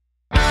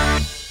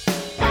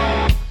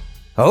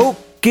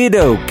Okie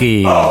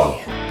dokie,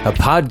 a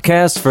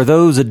podcast for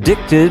those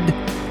addicted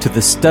to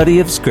the study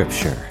of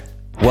Scripture.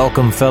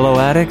 Welcome, fellow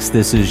addicts.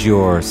 This is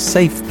your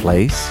safe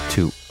place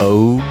to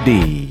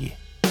OD.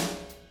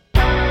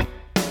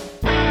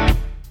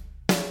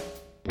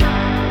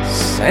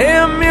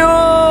 Samuel!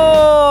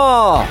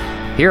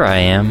 Here I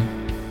am.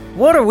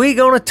 What are we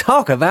going to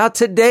talk about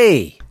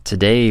today?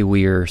 Today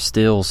we are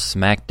still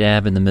smack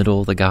dab in the middle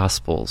of the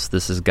Gospels.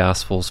 This is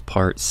Gospels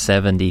part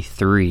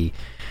 73,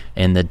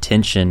 and the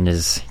tension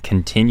is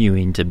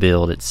continuing to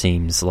build, it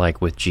seems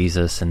like, with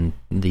Jesus and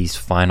these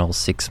final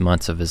 6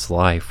 months of his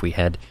life. We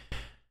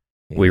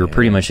were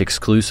pretty much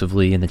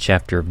exclusively in the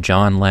chapter of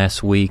John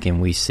last week,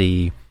 and we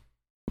see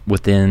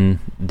within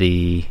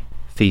the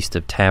Feast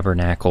of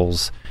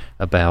Tabernacles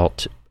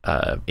about,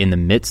 in the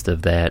midst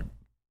of that,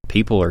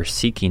 people are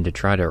seeking to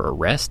try to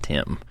arrest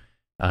him.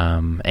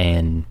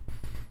 And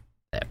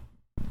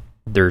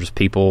there's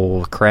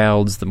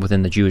crowds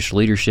within the Jewish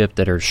leadership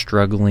that are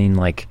struggling,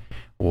 like,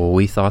 well,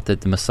 we thought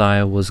that the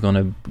Messiah was going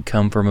to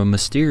come from a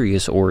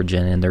mysterious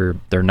origin, and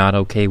they're not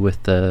okay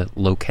with the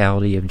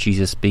locality of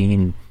Jesus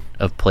being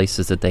of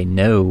places that they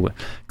know,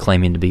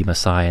 claiming to be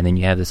Messiah. And then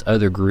you have this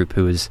other group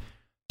who is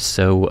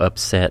so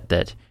upset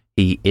that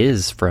he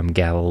is from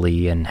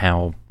Galilee, and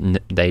how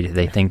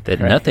they think that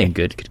nothing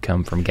good could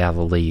come from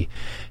Galilee.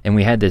 And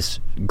we had this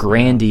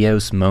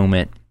grandiose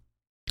moment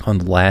on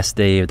the last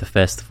day of the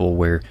festival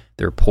where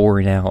they're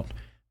pouring out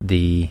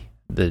the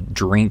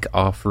drink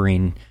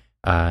offering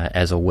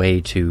as a way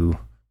to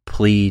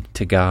plead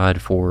to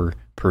God for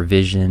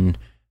provision,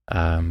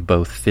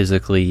 both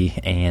physically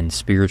and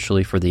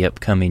spiritually, for the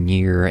upcoming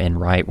year. And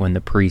right when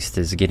the priest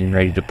is getting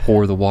ready to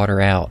pour the water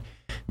out,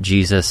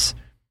 Jesus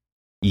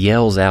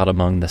yells out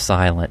among the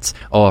silence.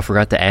 Oh, I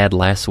forgot to add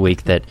last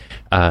week that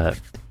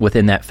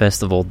within that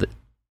festival,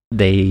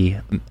 they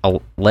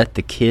let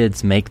the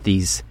kids make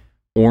these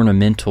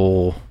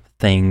ornamental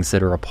things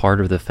that are a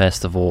part of the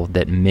festival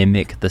that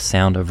mimic the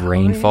sound of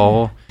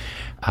rainfall.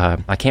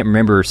 I can't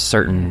remember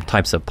certain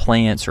types of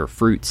plants or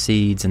fruit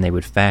seeds, and they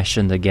would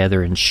fashion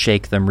together and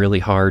shake them really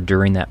hard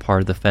during that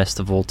part of the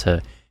festival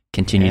to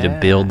continue to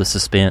build the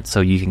suspense,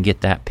 so you can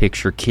get that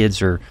picture.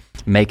 Kids are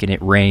making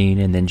it rain,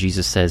 and then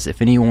Jesus says,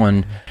 if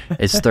anyone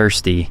is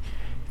thirsty,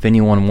 if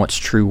anyone wants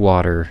true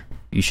water,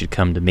 you should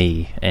come to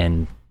me.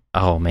 And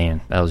oh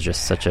man, that was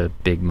just such a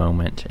big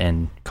moment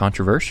and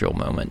controversial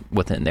moment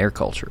within their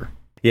culture.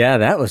 Yeah,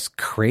 that was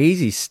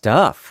crazy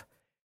stuff.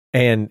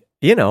 And,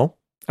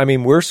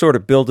 we're sort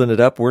of building it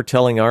up. We're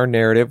telling our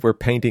narrative. We're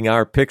painting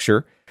our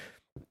picture.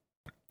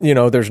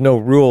 There's no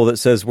rule that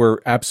says we're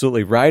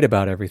absolutely right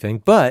about everything,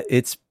 but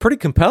it's pretty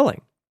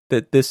compelling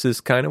that this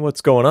is kind of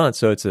what's going on.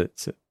 So it's a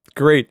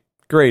great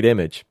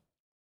image.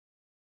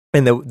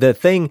 And the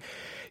thing,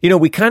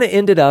 we kind of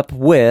ended up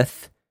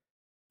with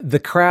the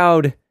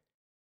crowd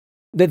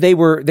that they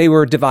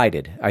were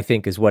divided, I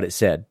think is what it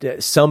said.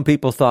 Some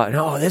people thought,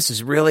 no, this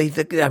is really,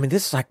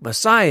 this is like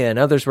Messiah. And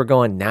others were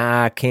going,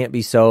 nah, can't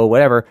be so,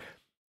 whatever.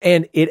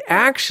 And it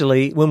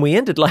actually, when we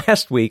ended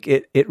last week,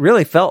 it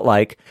really felt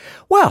like,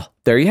 well,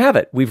 there you have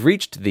it. We've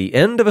reached the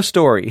end of a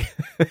story.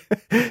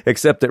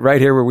 Except that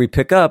right here where we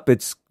pick up,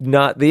 it's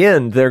not the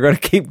end. They're going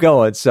to keep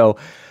going. So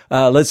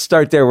let's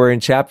start there. We're in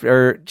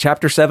chapter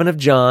 7 of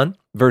John,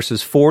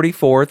 verses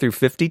 44 through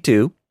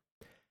 52.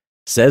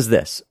 Says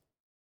this: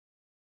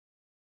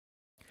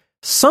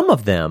 some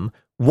of them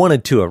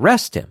wanted to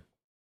arrest him,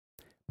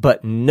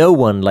 but no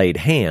one laid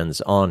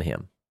hands on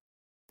him.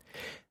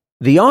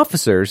 The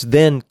officers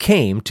then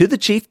came to the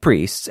chief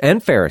priests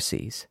and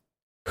Pharisees,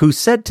 who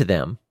said to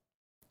them,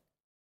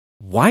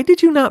 why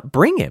did you not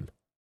bring him?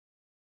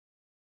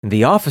 And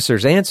the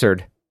officers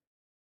answered,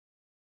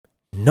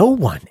 no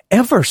one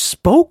ever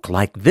spoke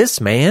like this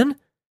man.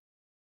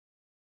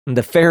 And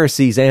the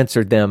Pharisees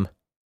answered them,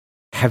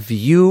 have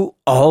you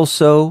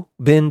also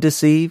been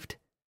deceived?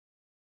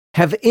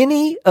 Have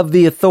any of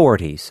the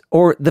authorities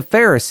or the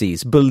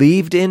Pharisees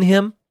believed in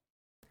him?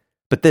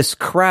 But this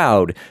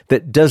crowd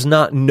that does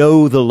not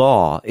know the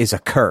law is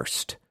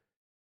accursed.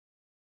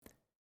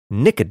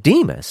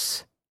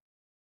 Nicodemus,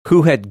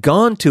 who had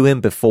gone to him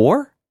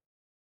before,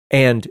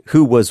 and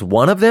who was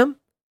one of them,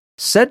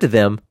 said to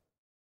them,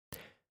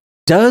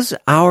 does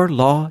our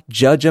law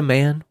judge a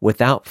man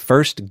without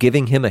first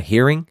giving him a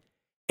hearing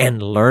and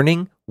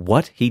learning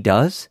what he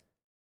does?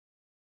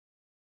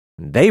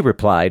 They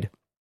replied,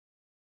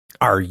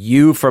 are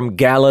you from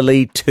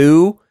Galilee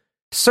too?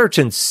 Search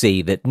and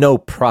see that no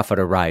prophet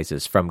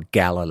arises from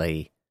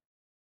Galilee.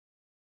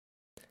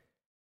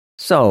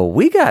 So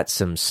we got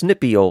some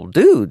snippy old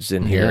dudes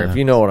in here, if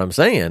you know what I'm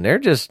saying. They're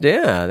just,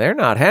 they're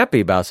not happy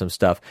about some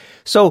stuff.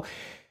 So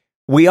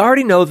we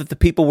already know that the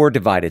people were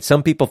divided.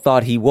 Some people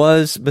thought he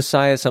was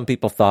Messiah. Some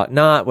people thought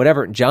not,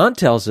 whatever. John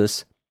tells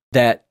us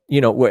that,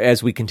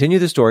 as we continue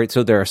the story,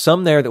 so there are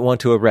some there that want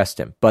to arrest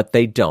him, but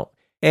they don't.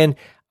 And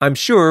I'm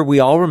sure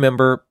we all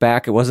remember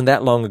back, it wasn't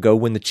that long ago,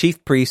 when the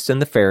chief priests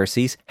and the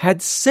Pharisees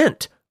had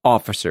sent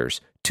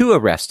officers to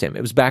arrest him.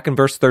 It was back in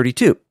verse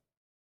 32.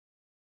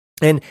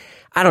 And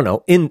I don't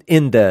know,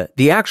 in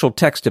the actual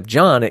text of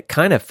John, it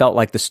kind of felt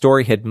like the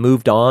story had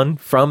moved on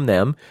from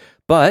them,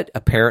 but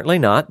apparently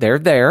not. They're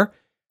there,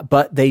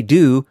 but they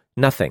do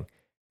nothing.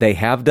 They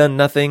have done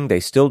nothing. They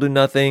still do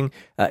nothing.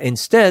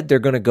 Instead, they're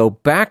going to go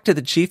back to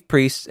the chief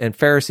priests and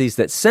Pharisees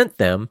that sent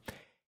them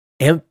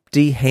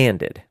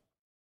empty-handed,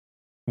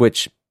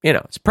 which,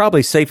 it's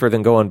probably safer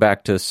than going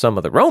back to some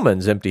of the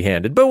Romans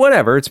empty-handed, but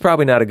whatever, it's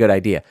probably not a good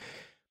idea.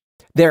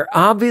 They're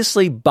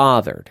obviously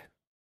bothered.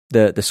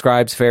 The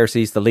scribes,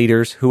 Pharisees, the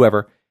leaders,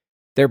 whoever,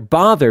 they're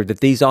bothered that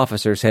these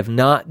officers have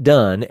not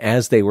done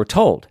as they were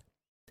told.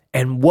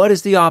 And what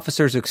is the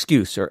officer's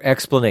excuse or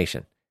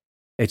explanation?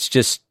 It's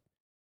just,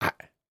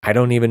 I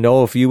don't even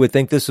know if you would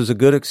think this was a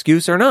good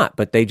excuse or not,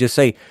 but they just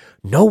say,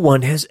 no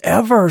one has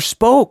ever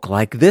spoke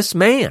like this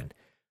man,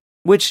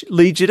 which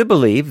leads you to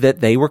believe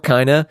that they were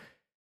kind of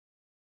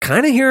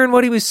hearing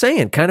what he was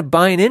saying, kind of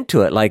buying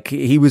into it, like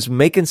he was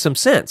making some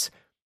sense.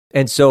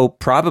 And so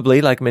probably,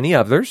 like many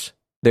others,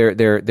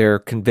 they're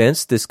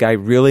convinced this guy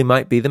really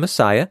might be the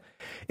Messiah.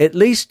 At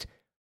least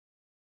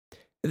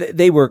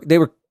they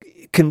were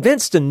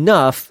convinced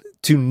enough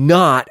to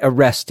not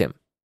arrest him,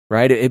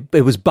 right?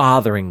 It was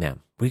bothering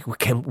them. We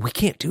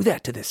can't do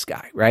that to this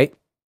guy, right?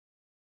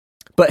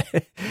 But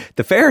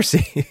the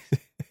Pharisees,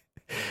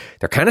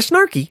 they're kind of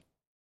snarky.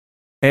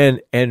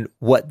 And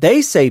what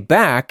they say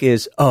back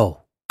is, oh,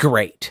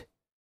 great.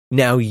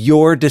 Now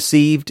you're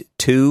deceived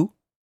too.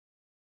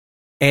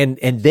 And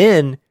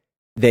then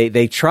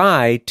they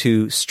try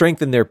to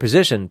strengthen their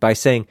position by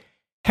saying,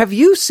 have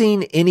you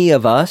seen any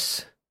of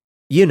us,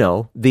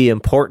 the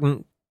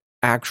important,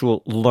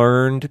 actual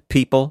learned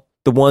people,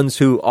 the ones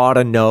who ought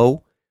to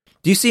know?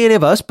 Do you see any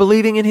of us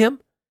believing in him?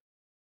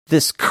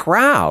 This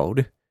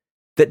crowd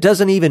that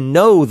doesn't even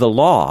know the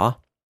law,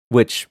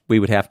 which we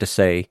would have to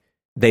say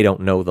they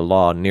don't know the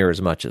law near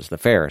as much as the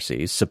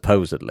Pharisees,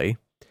 supposedly.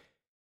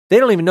 They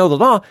don't even know the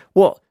law.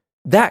 Well,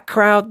 that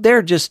crowd,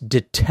 they're just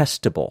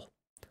detestable,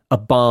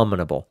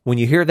 abominable. When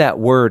you hear that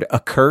word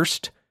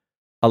accursed,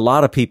 a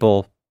lot of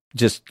people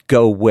just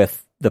go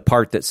with the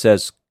part that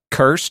says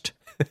cursed,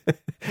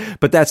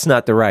 but that's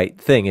not the right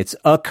thing. It's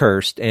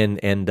accursed, and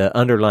the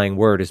underlying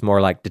word is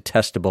more like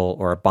detestable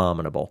or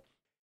abominable.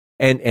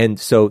 And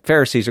so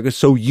Pharisees are,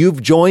 so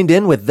you've joined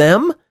in with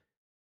them?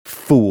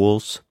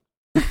 Fools.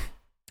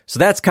 So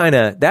that's kind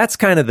of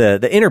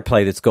the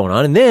interplay that's going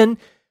on. And then,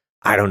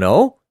 I don't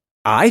know,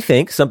 I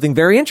think something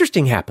very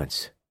interesting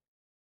happens.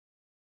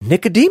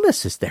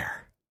 Nicodemus is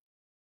there.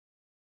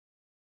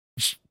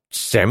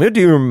 Samuel,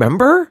 do you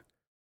remember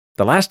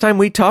the last time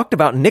we talked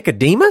about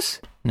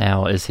Nicodemus?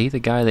 Now, is he the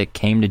guy that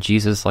came to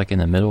Jesus like in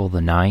the middle of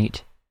the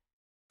night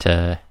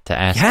to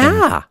ask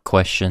him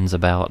questions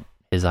about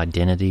his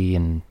identity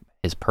and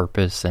his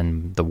purpose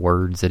and the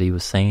words that he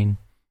was saying?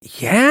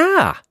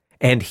 Yeah.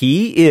 And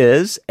he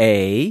is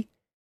a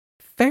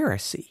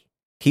Pharisee.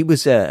 He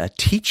was a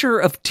teacher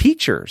of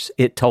teachers,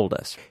 it told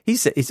us.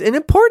 He's an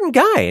important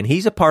guy, and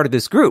he's a part of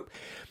this group.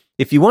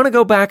 If you want to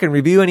go back and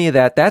review any of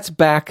that, that's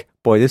back.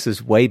 Boy, this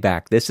is way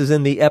back. This is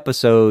in the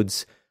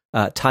episodes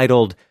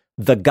titled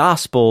The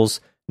Gospels,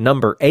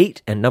 number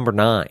 8 and number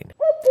 9.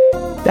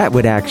 That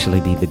would actually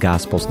be the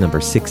Gospels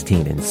number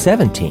 16 and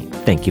 17.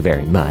 Thank you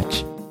very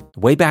much.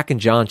 Way back in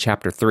John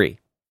chapter 3.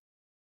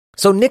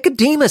 So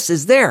Nicodemus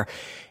is there.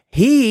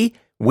 He,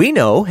 we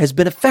know, has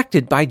been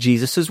affected by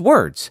Jesus'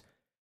 words.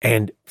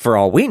 And for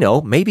all we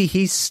know, maybe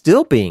he's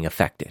still being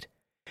affected.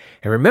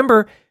 And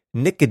remember,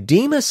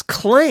 Nicodemus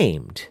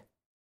claimed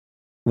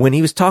when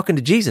he was talking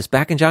to Jesus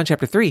back in John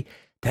chapter 3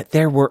 that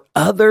there were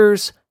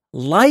others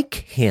like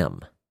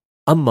him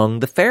among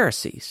the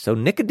Pharisees. So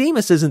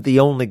Nicodemus isn't the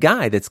only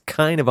guy that's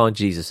kind of on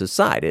Jesus'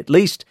 side, at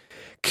least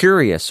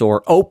curious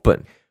or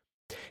open.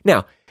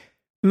 Now,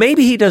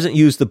 maybe he doesn't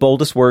use the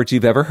boldest words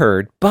you've ever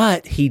heard,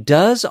 but he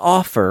does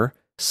offer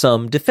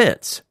some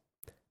defense.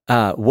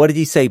 What did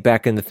he say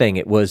back in the thing?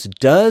 It was,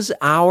 does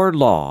our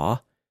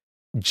law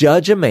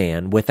judge a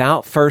man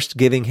without first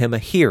giving him a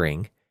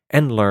hearing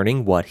and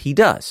learning what he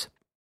does?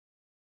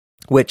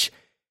 Which,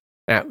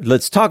 now,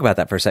 let's talk about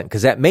that for a second,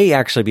 because that may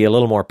actually be a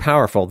little more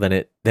powerful than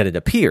it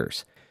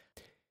appears.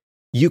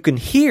 You can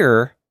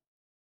hear,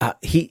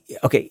 in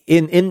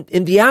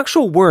the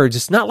actual words,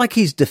 it's not like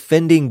he's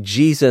defending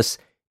Jesus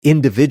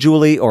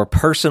individually or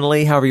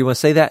personally, however you want to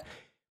say that.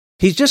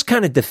 He's just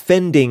kind of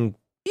defending,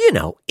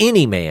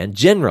 any man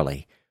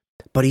generally.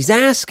 But he's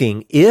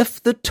asking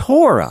if the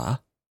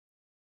Torah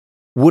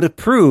would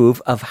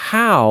approve of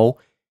how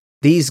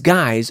these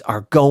guys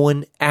are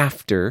going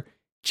after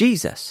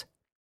Jesus.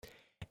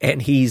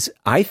 And he's,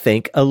 I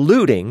think,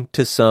 alluding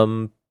to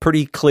some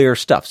pretty clear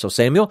stuff. So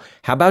Samuel,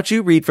 how about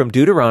you read from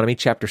Deuteronomy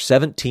chapter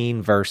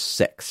 17, verse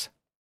 6.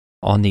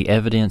 On the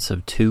evidence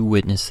of 2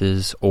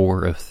 witnesses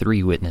or of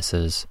 3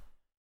 witnesses,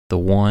 the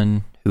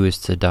one who is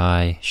to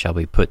die shall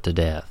be put to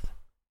death.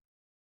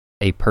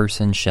 A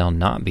person shall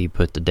not be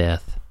put to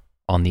death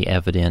on the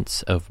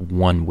evidence of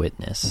 1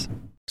 witness.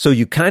 So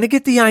you kind of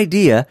get the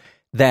idea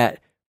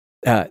that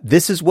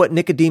this is what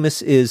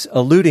Nicodemus is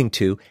alluding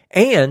to.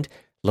 And,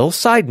 little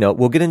side note,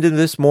 we'll get into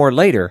this more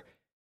later,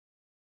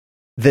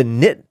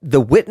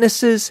 the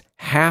witnesses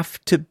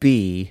have to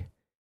be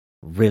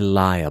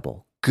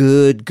reliable,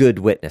 good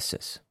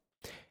witnesses.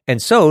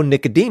 And so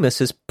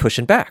Nicodemus is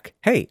pushing back.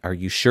 Hey, are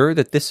you sure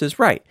that this is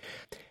right?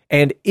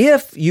 And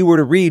if you were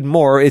to read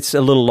more, it's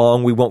a little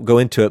long, we won't go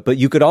into it, but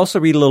you could also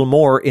read a little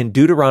more in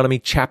Deuteronomy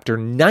chapter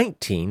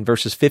 19,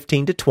 verses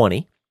 15 to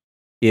 20.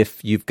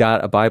 If you've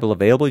got a Bible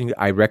available,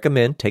 I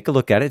recommend take a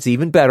look at it. It's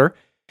even better.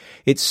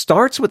 It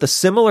starts with a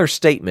similar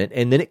statement,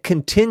 and then it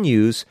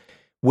continues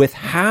with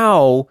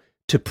how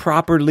to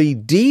properly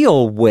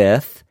deal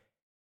with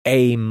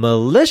a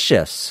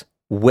malicious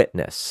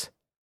witness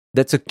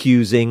that's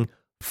accusing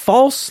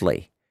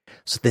falsely.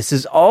 So this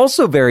is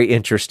also very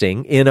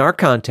interesting in our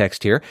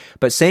context here.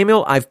 But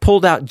Samuel, I've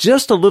pulled out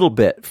just a little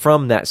bit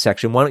from that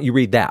section. Why don't you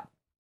read that?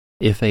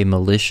 If a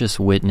malicious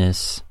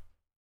witness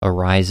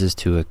arises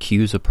to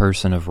accuse a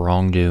person of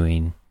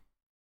wrongdoing,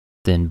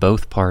 then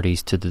both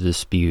parties to the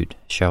dispute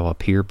shall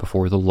appear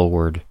before the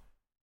Lord,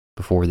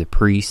 before the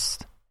priests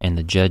and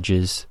the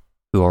judges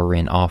who are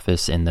in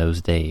office in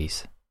those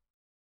days.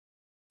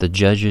 The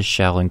judges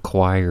shall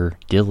inquire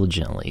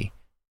diligently,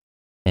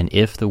 and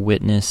if the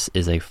witness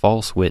is a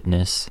false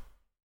witness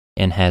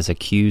and has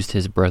accused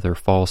his brother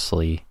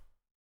falsely,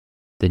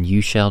 then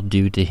you shall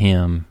do to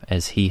him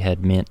as he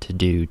had meant to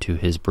do to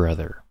his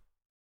brother.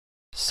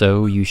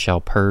 So you shall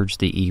purge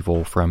the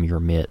evil from your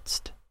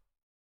midst.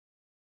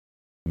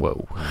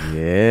 Whoa.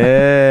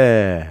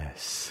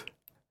 Yes.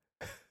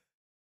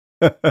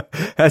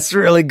 That's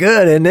really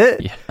good, isn't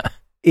it? Yeah.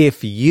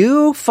 If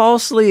you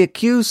falsely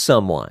accuse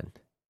someone,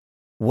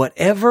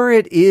 whatever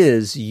it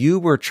is you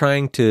were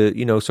trying to,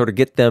 sort of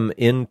get them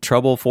in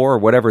trouble for, or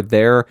whatever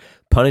their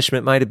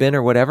punishment might have been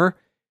or whatever,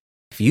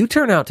 if you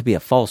turn out to be a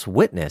false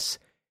witness,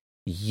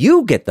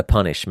 you get the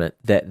punishment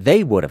that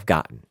they would have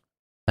gotten.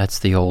 That's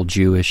the old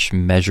Jewish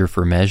measure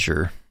for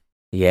measure.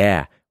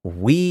 Yeah,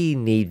 we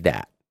need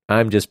that.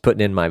 I'm just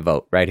putting in my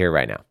vote right here,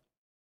 right now.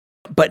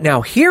 But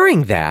now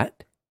hearing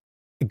that,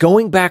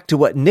 going back to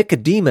what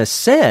Nicodemus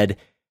said,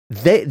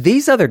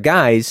 these other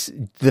guys,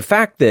 the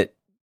fact that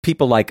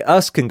people like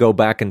us can go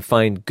back and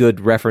find good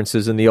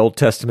references in the Old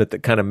Testament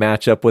that kind of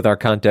match up with our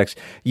context,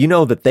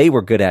 that they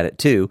were good at it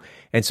too.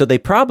 And so they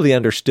probably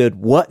understood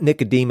what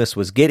Nicodemus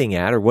was getting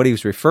at or what he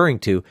was referring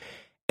to.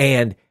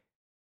 And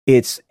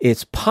it's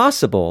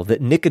possible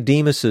that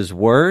Nicodemus's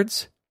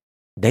words,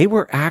 they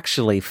were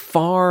actually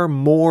far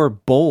more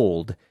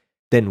bold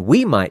than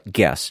we might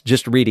guess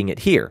just reading it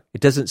here.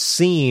 It doesn't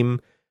seem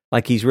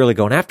like he's really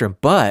going after him,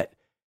 but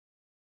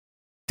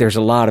there's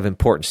a lot of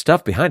important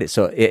stuff behind it.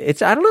 So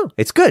it's I don't know.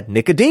 It's good.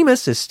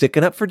 Nicodemus is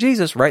sticking up for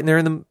Jesus right in there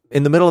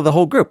in the middle of the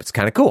whole group. It's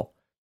kind of cool.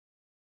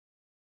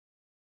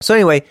 So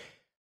anyway,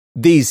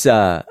 these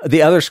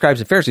the other scribes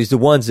and Pharisees, the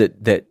ones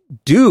that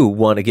do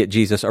want to get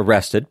Jesus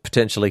arrested,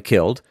 potentially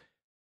killed,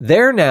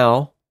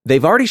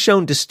 they've already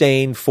shown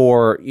disdain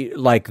for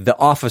like the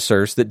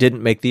officers that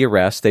didn't make the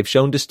arrest. They've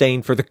shown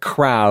disdain for the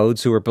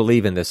crowds who are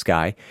believing this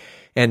guy.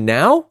 And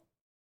now,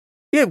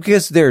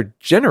 because they're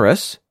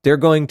generous, they're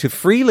going to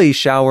freely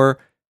shower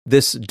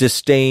this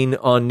disdain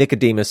on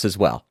Nicodemus as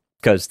well,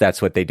 because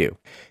that's what they do.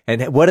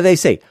 And what do they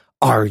say?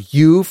 Are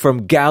you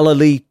from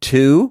Galilee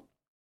too?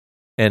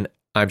 And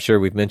I'm sure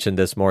we've mentioned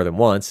this more than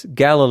once.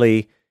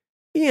 Galilee,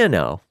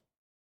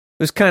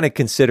 was kind of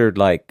considered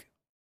like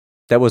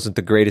that wasn't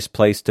the greatest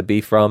place to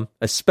be from,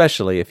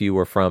 especially if you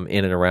were from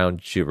in and around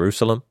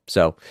Jerusalem.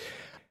 So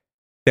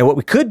now what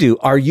we could do,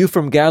 are you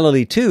from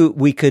Galilee too?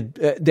 We could,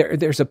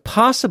 there's a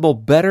possible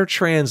better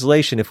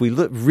translation. If we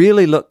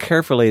really look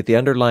carefully at the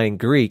underlying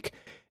Greek,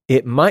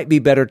 it might be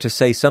better to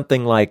say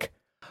something like,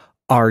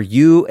 are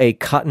you a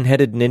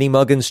cotton-headed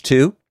ninny-muggins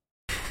too?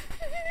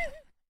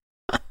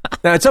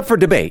 Now, it's up for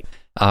debate.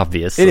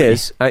 Obviously. It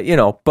is,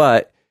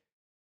 but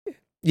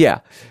yeah,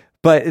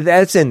 but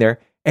that's in there.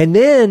 And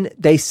then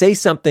they say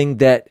something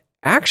that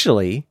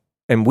actually,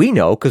 and we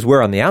know because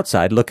we're on the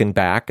outside looking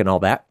back and all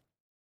that,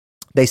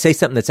 they say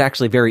something that's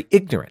actually very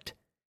ignorant.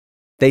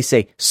 They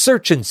say,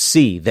 search and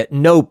see that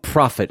no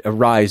prophet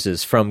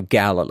arises from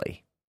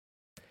Galilee.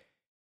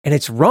 And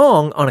it's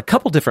wrong on a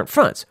couple different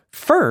fronts.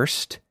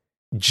 First,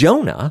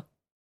 Jonah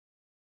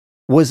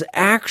was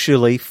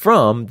actually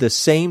from the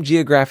same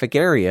geographic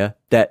area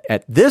that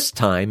at this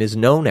time is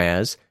known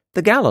as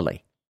the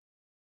Galilee.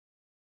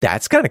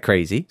 That's kind of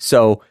crazy.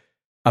 So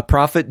a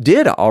prophet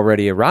did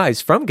already arise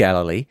from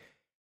Galilee.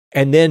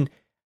 And then,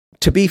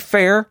 to be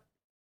fair,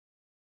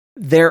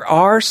 there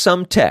are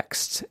some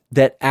texts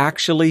that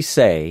actually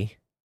say,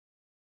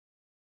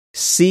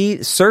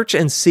 search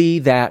and see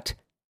that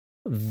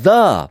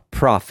the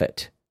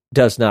prophet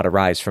does not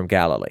arise from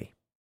Galilee.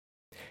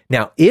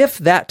 Now, if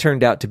that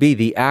turned out to be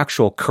the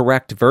actual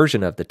correct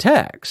version of the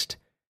text,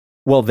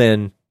 well,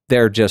 then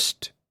they're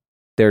just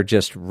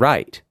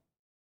right.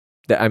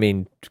 I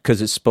mean,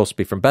 because it's supposed to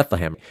be from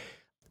Bethlehem.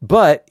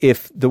 But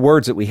if the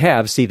words that we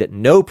have see that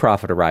no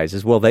prophet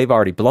arises, well, they've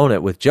already blown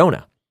it with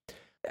Jonah.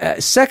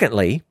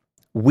 Secondly,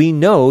 we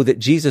know that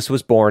Jesus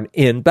was born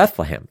in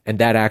Bethlehem, and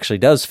that actually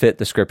does fit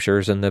the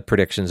scriptures and the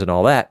predictions and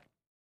all that.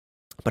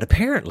 But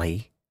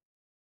apparently,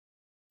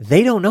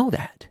 they don't know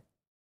that.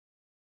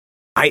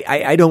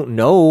 I don't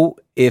know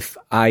if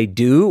I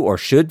do or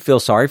should feel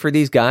sorry for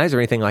these guys or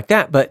anything like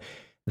that, but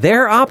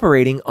they're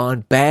operating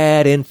on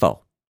bad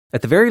info.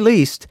 At the very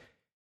least,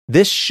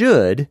 this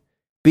should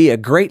be a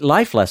great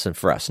life lesson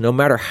for us, no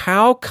matter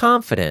how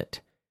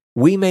confident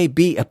we may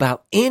be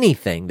about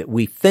anything that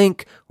we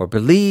think or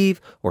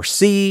believe or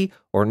see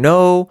or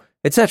know,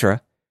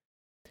 etc.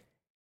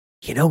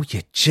 You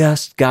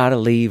just got to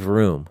leave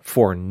room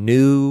for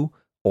new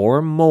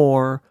or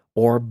more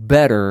or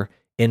better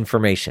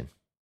information.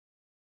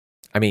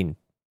 I mean,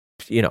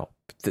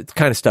 the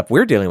kind of stuff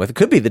we're dealing with, it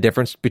could be the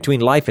difference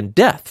between life and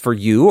death for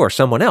you or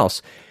someone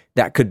else.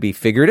 That could be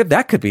figurative,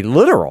 that could be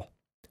literal.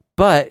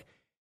 But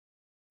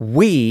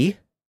we,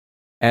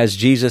 as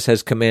Jesus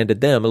has commanded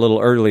them a little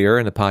earlier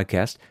in the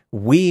podcast,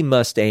 we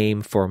must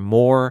aim for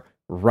more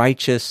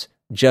righteous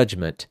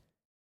judgment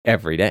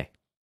every day.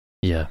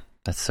 Yeah,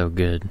 that's so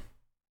good.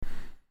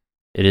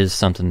 It is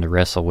something to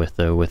wrestle with,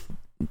 though, with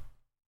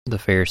the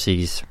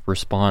Pharisees'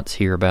 response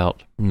here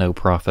about no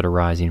prophet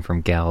arising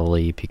from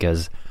Galilee,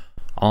 because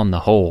on the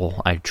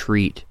whole, I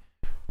treat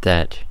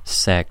that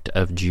sect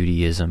of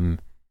Judaism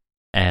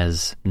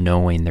as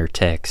knowing their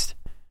text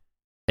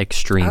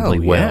extremely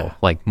well,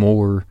 like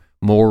more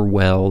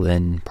well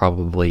than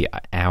probably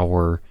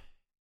our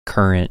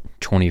current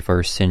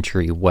 21st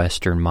century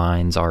Western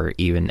minds are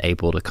even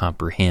able to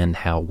comprehend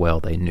how well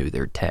they knew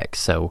their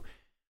text. So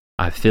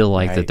I feel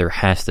like that there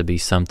has to be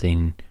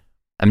something.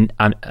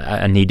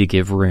 I need to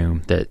give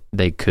room that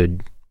they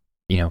could,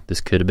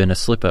 this could have been a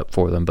slip up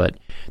for them, but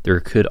there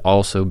could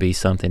also be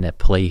something at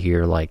play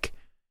here, like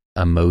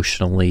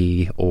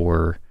emotionally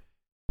or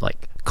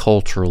like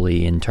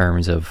culturally, in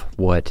terms of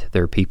what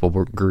their people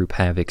group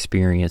have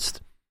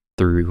experienced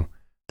through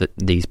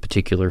these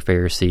particular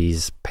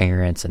Pharisees'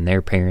 parents and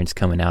their parents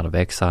coming out of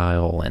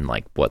exile, and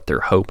like what they're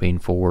hoping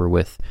for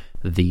with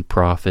the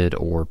prophet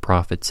or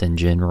prophets in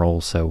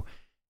general. So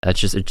that's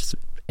just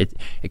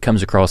it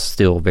comes across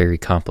still very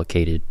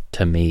complicated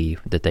to me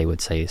that they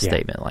would say a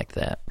statement like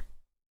that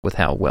with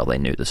how well they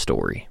knew the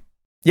story.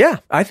 Yeah,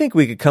 I think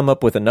we could come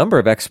up with a number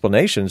of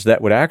explanations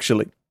that would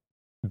actually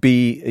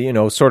be,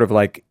 sort of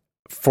like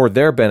for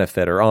their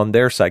benefit or on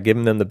their side,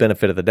 giving them the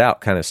benefit of the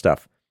doubt kind of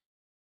stuff.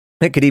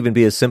 It could even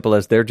be as simple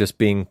as they're just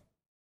being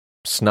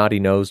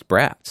snotty-nosed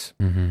brats.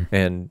 Mm-hmm.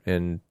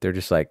 And they're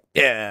just like,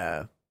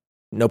 yeah,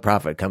 no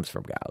prophet comes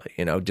from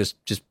Galilee,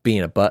 just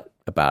being a butt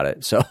about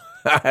it. So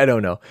I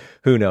don't know.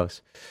 Who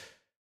knows?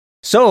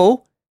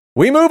 So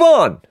we move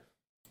on,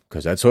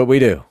 because that's what we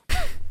do.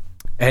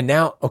 And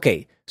now,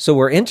 okay, so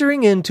we're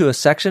entering into a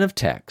section of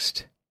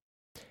text.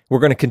 We're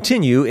going to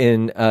continue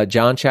in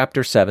John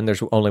chapter 7.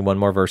 There's only one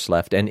more verse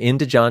left, and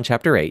into John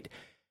chapter 8.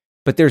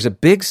 But there's a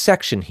big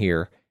section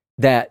here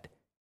that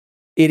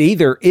it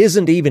either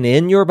isn't even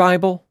in your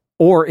Bible,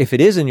 or if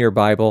it is in your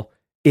Bible,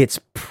 it's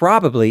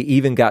probably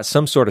even got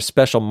some sort of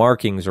special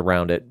markings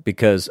around it,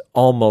 because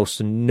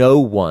almost no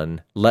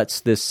one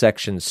lets this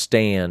section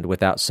stand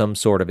without some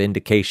sort of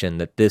indication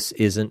that this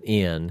isn't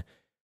in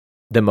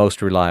the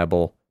most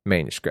reliable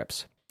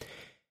manuscripts.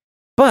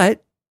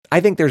 But I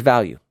think there's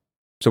value,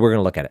 so we're going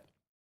to look at it.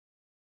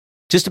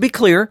 Just to be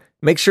clear,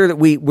 make sure that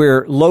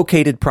we're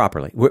located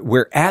properly.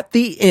 We're at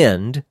the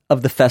end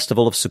of the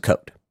Festival of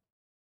Sukkot.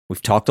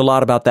 We've talked a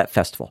lot about that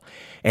festival.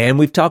 And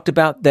we've talked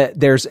about that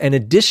there's an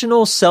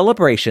additional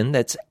celebration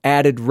that's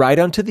added right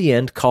onto the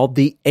end called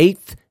the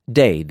 8th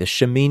day, the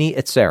Shemini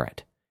Atzeret.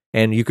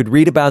 And you could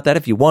read about that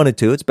if you wanted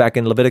to. It's back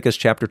in Leviticus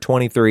chapter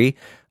 23,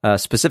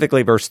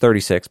 specifically verse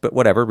 36, but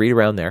whatever, read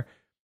around there.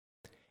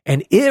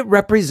 And it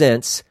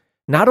represents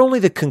not only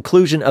the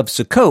conclusion of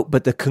Sukkot,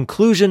 but the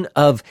conclusion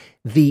of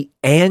the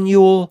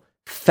annual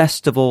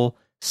festival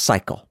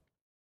cycle.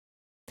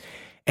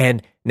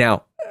 And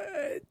now,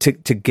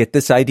 to get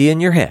this idea in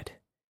your head,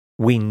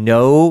 we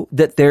know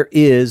that there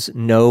is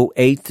no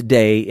 8th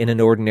day in an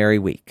ordinary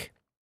week.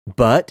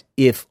 But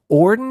if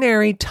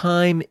ordinary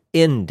time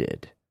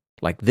ended,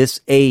 like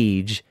this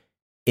age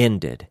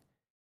ended,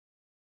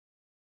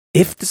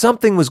 if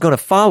something was going to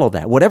follow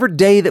that, whatever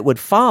day that would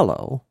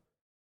follow,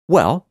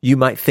 well, you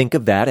might think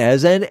of that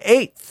as an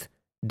 8th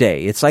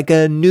day. It's like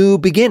a new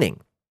beginning,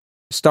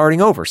 starting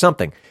over,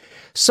 something.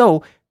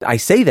 So I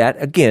say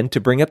that, again,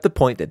 to bring up the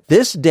point that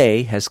this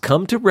day has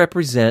come to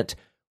represent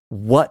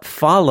what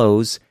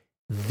follows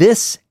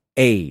this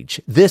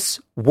age, this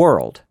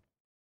world.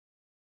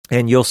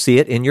 And you'll see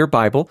it in your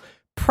Bible,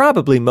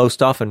 probably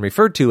most often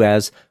referred to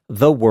as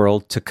the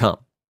world to come.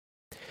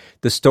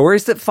 The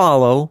stories that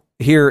follow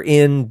here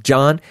in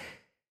John,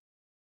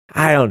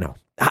 I don't know.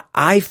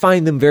 I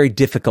find them very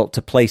difficult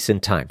to place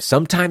in time.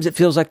 Sometimes it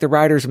feels like the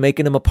writer's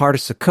making them a part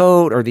of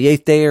Sukkot or the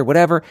 8th day or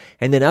whatever,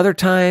 and then other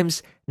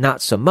times,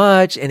 not so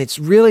much, and it's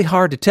really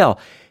hard to tell.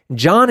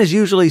 John is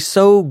usually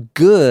so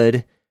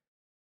good,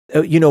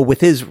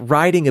 with his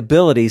writing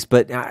abilities,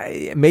 but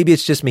maybe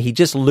it's just me. He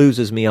just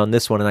loses me on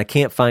this one, and I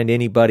can't find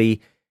any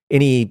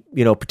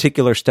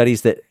particular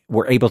studies that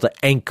were able to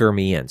anchor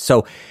me in.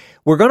 So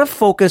we're going to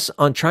focus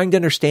on trying to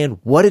understand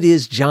what it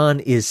is John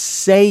is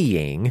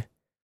saying,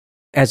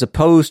 as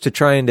opposed to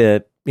trying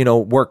to,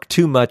 work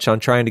too much on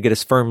trying to get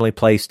us firmly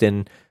placed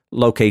in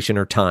location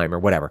or time or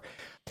whatever.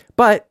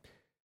 But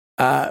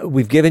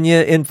we've given you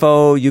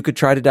info. You could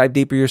try to dive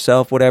deeper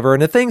yourself, whatever.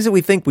 And the things that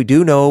we think we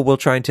do know, we'll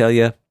try and tell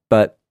you.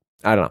 But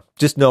I don't know.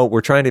 Just know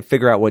we're trying to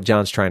figure out what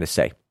John's trying to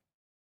say.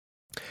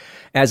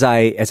 As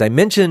I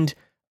mentioned,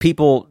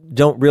 people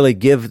don't really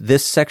give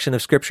this section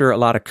of Scripture a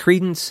lot of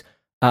credence.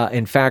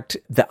 In fact,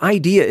 the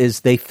idea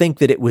is they think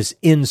that it was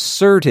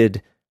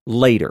inserted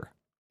later.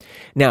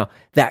 Now,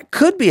 that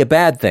could be a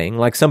bad thing,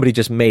 like somebody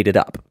just made it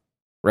up,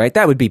 right?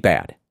 That would be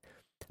bad.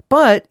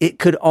 But it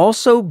could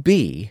also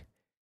be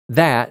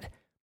that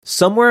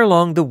somewhere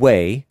along the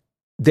way,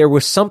 there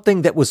was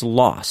something that was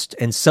lost,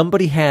 and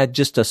somebody had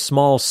just a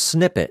small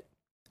snippet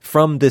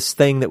from this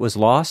thing that was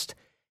lost,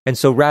 and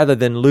so rather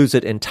than lose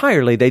it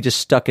entirely, they just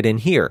stuck it in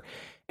here.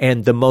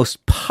 And the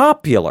most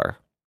popular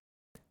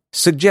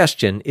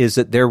suggestion is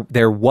that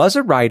there was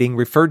a writing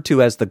referred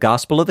to as the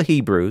Gospel of the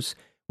Hebrews.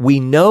 We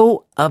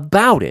know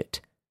about it,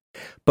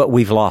 but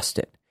we've lost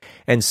it.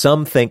 And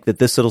some think that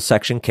this little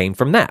section came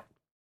from that.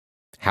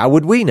 How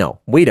would we know?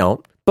 We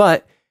don't.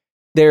 But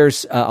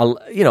there's,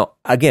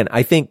 again,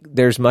 I think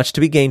there's much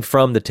to be gained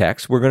from the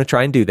text. We're going to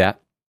try and do that.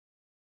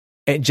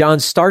 And John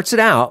starts it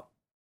out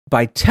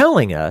by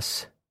telling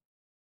us,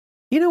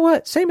 you know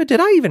what, Sama, did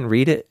I even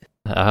read it?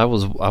 I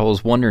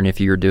was wondering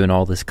if you were doing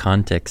all this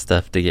context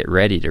stuff to get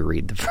ready to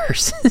read the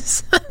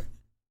verses.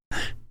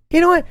 You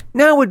know what?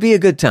 Now would be a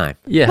good time.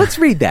 Yeah. Let's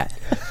read that.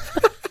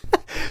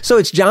 So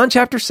it's John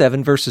chapter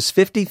 7, verses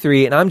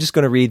 53, and I'm just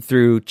going to read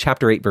through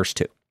chapter 8, verse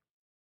 2. It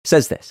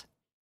says this.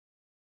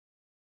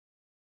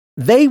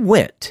 They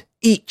went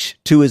each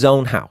to his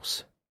own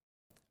house,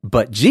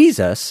 but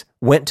Jesus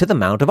went to the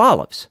Mount of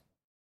Olives.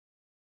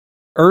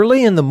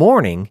 Early in the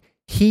morning,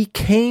 he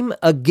came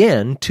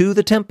again to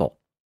the temple.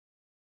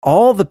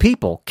 All the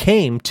people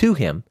came to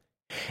him,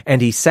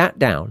 and he sat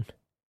down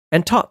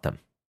and taught them.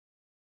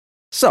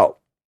 So,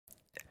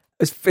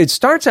 it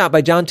starts out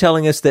by John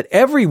telling us that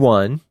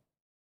everyone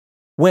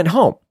went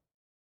home.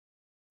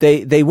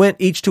 They went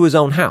each to his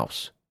own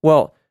house.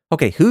 Well,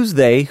 okay, who's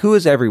they? Who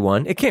is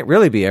everyone? It can't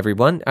really be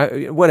everyone,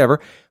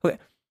 whatever.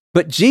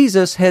 But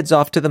Jesus heads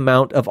off to the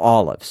Mount of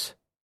Olives.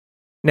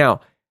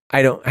 Now,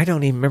 I don't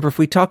even remember if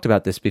we talked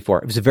about this before.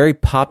 It was a very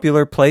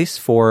popular place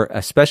for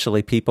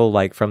especially people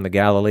like from the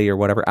Galilee or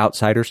whatever,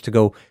 outsiders, to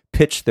go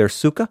pitch their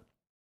sukkah,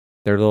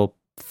 their little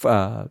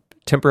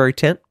temporary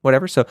tent,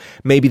 whatever. So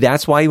maybe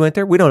that's why he went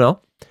there. We don't know.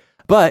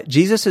 But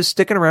Jesus is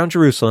sticking around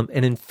Jerusalem.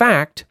 And in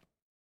fact,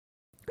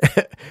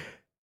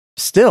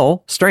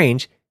 still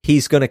strange,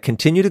 he's going to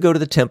continue to go to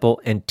the temple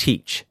and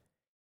teach.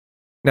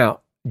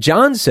 Now,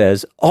 John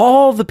says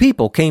all the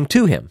people came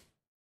to him.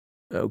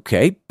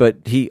 Okay, but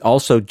he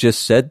also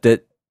just said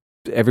that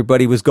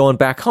everybody was going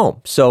back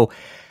home. So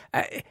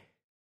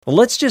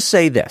let's just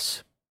say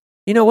this.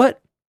 You know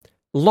what?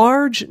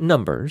 Large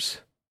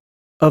numbers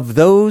of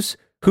those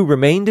who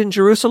remained in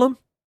Jerusalem,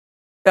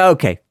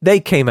 okay, they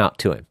came out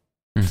to him.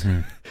 Mm-hmm.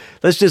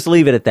 Let's just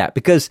leave it at that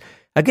because,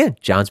 again,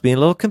 John's being a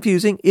little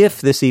confusing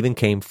if this even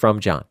came from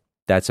John.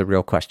 That's a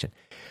real question.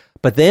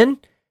 But then,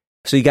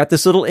 so you got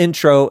this little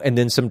intro and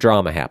then some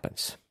drama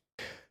happens.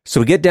 So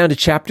we get down to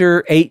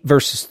chapter 8,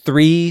 verses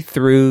 3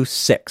 through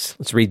 6.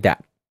 Let's read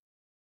that.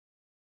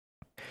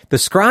 The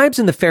scribes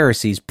and the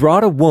Pharisees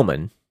brought a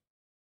woman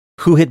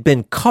who had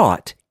been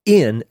caught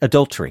in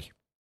adultery.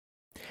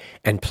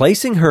 And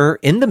placing her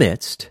in the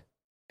midst,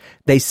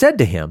 they said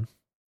to him,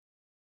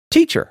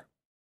 Teacher,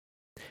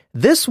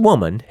 this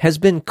woman has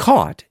been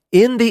caught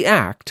in the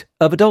act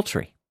of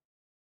adultery.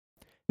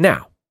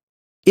 Now,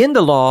 in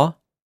the law,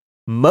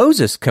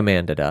 Moses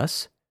commanded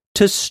us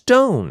to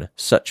stone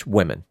such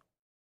women.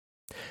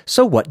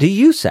 So what do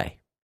you say?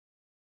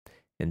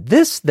 And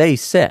this they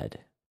said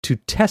to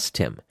test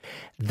him,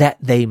 that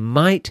they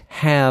might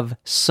have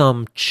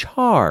some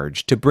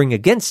charge to bring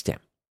against him.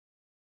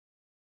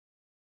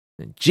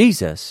 And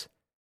Jesus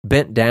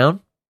bent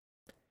down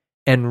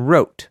and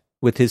wrote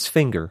with his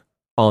finger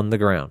on the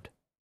ground.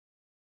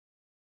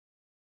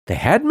 They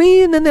had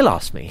me and then they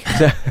lost me.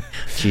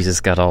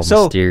 Jesus got all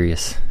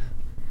mysterious.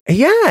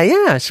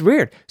 Yeah, it's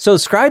weird. So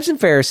scribes and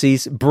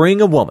Pharisees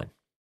bring a woman,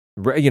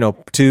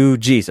 to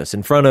Jesus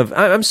in front of,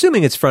 I'm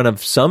assuming it's in front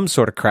of some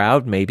sort of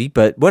crowd, maybe,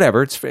 but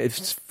whatever,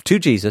 it's to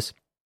Jesus.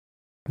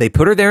 They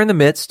put her there in the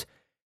midst.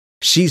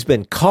 She's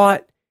been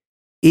caught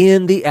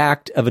in the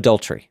act of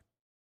adultery.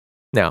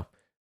 Now,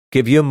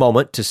 give you a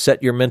moment to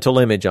set your mental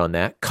image on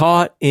that.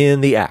 Caught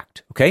in the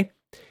act, okay?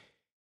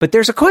 But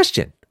there's a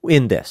question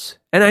in this,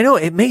 and I know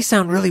it may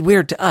sound really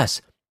weird to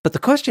us, but the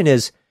question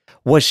is,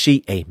 was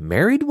she a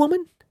married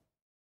woman?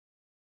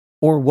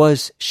 Or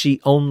was she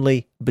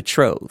only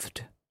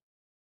betrothed?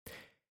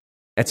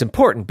 That's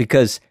important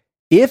because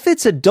if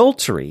it's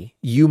adultery,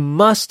 you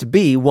must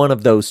be one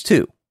of those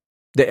two.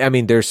 I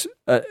mean, there's,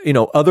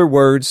 other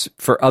words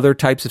for other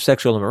types of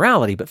sexual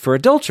immorality, but for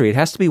adultery, it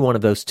has to be one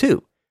of those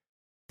two.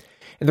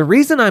 And the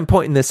reason I'm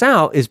pointing this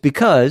out is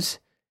because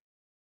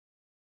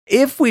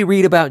if we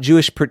read about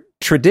Jewish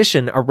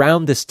tradition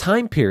around this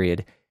time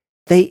period,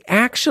 they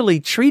actually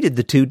treated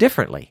the two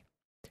differently.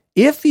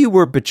 if you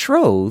were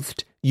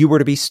betrothed, you were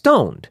to be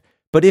stoned.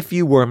 But if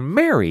you were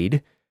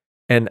married,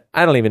 and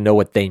I don't even know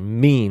what they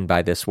mean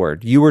by this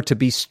word, you were to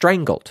be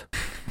strangled.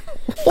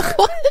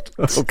 What?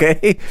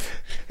 Okay?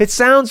 It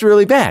sounds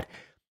really bad.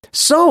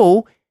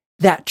 So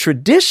that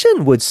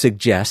tradition would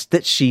suggest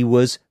that she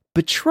was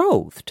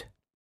betrothed.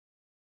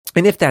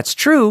 And if that's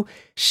true,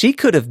 she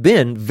could have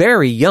been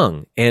very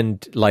young.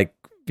 And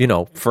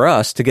for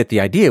us to get the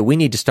idea, we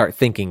need to start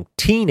thinking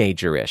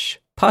teenager-ish,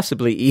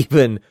 possibly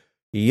even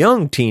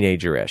young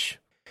teenager-ish.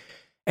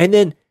 And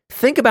then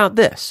think about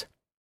this.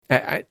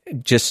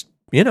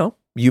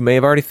 You may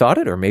have already thought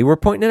it, or maybe we're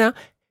pointing it out.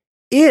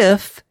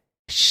 If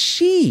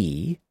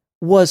she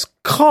was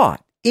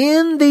caught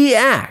in the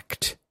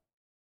act,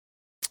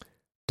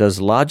 does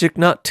logic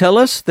not tell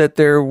us that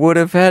there would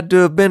have had to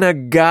have been a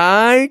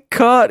guy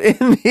caught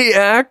in the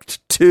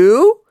act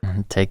too?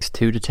 It takes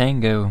two to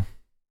tango.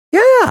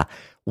 Yeah.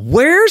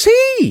 Where's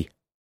he?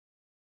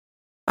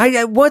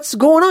 What's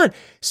going on?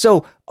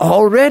 So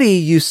already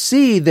you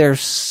see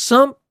there's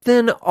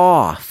something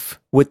off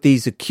with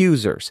these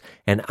accusers.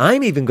 And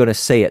I'm even going to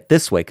say it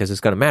this way because it's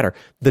going to matter.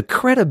 The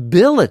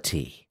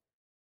credibility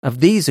of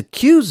these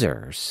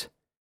accusers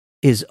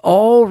is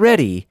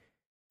already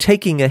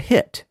taking a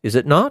hit, is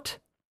it not?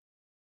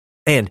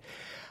 And,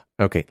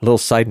 okay, little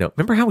side note.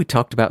 Remember how we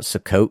talked about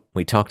Sukkot?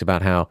 We talked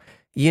about how,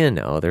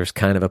 there's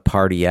kind of a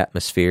party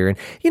atmosphere. And,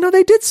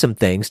 they did some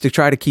things to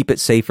try to keep it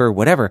safer,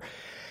 whatever.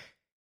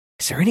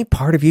 Is there any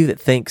part of you that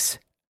thinks,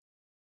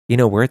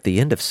 we're at the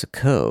end of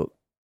Sukkot.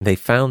 They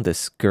found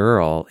this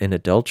girl in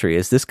adultery.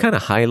 Is this kind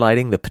of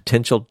highlighting the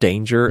potential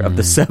danger of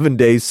the 7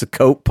 days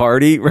Sukkot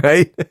party,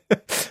 right?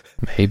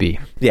 Maybe.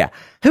 Yeah.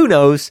 Who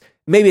knows?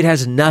 Maybe it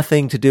has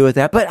nothing to do with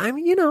that. But,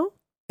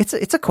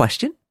 it's a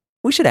question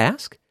we should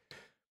ask.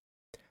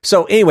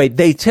 So anyway,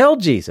 they tell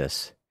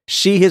Jesus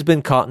she has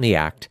been caught in the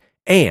act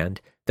and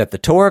that the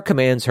Torah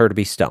commands her to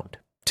be stoned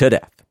to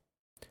death.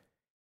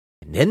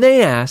 And then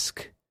they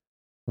ask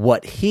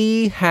what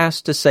he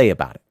has to say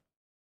about it.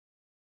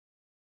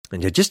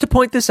 And just to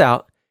point this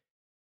out,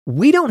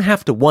 we don't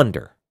have to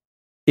wonder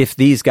if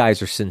these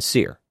guys are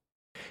sincere.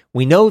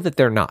 We know that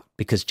they're not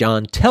because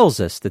John tells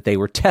us that they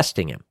were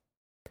testing him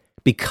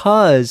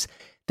because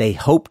they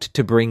hoped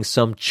to bring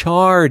some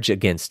charge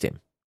against him.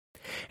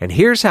 And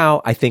here's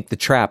how I think the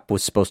trap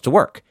was supposed to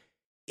work.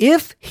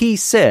 If he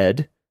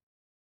said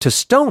to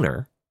stone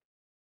her,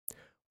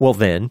 well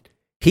then,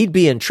 he'd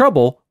be in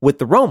trouble with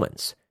the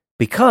Romans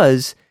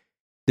because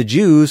the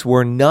Jews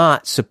were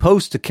not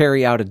supposed to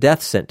carry out a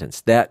death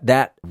sentence.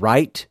 That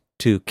right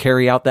to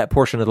carry out that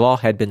portion of the law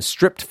had been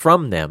stripped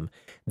from them.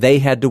 They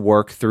had to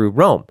work through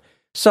Rome.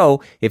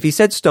 So if he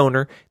said stone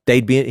her,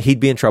 he'd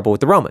be in trouble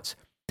with the Romans.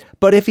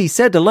 But if he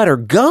said to let her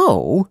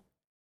go,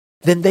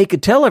 then they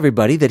could tell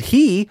everybody that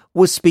he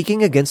was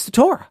speaking against the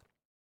Torah,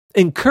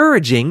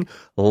 encouraging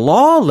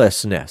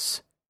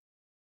lawlessness.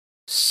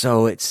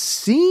 So it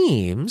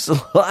seems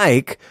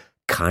like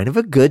kind of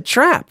a good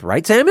trap,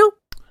 right, Samuel?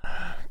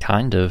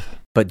 Kind of.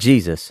 But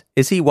Jesus,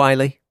 is he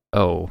wily?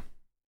 Oh,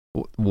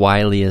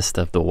 wiliest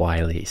of the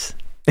wilies.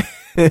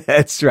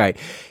 That's right.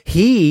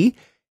 He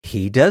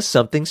does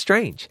something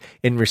strange.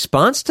 In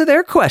response to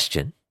their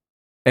question,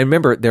 and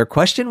remember, their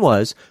question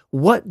was,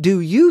 what do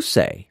you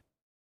say?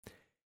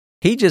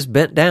 He just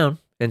bent down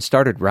and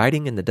started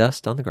writing in the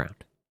dust on the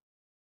ground.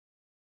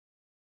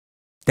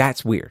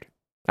 That's weird.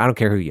 I don't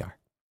care who you are.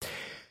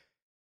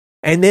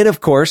 And then, of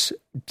course,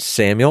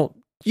 Samuel,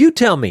 you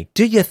tell me,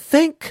 do you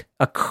think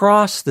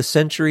across the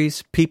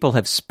centuries people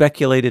have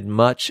speculated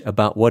much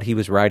about what he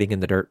was writing in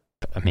the dirt?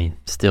 I mean,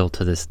 still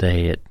to this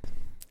day, it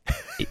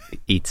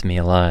eats me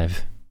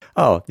alive.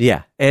 Oh,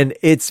 yeah. And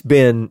it's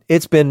been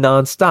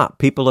nonstop.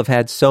 People have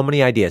had so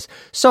many ideas.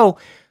 So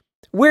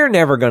we're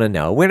never going to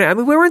know. We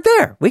weren't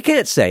there. We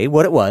can't say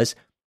what it was.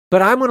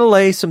 But I'm going to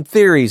lay some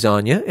theories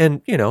on you.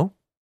 And,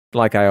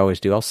 like I always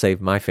do, I'll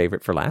save my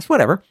favorite for last.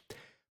 Whatever.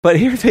 But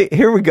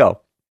here we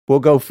go. We'll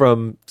go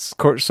from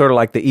sort of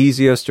like the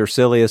easiest or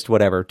silliest,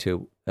 whatever,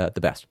 to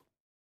the best.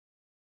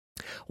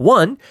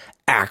 One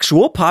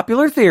actual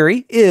popular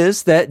theory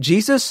is that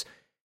Jesus,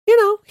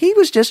 he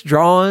was just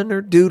drawing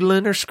or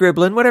doodling or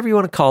scribbling, whatever you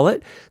want to call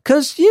it,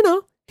 because,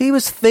 he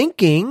was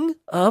thinking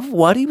of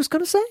what he was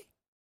going to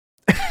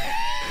say.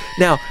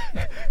 Now,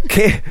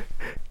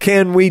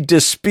 can we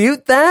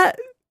dispute that?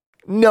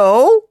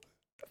 No.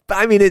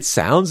 I mean, it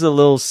sounds a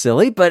little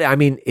silly, but I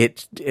mean,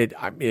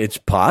 it's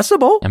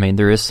possible. I mean,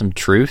 there is some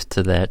truth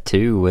to that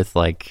too, with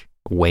like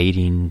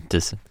waiting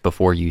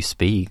before you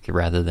speak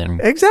rather than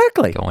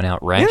going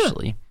out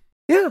rashly.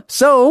 Yeah.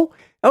 So,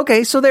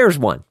 okay, so there's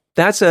one.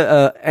 That's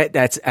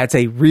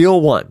a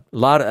real one. A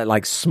lot of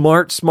like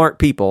smart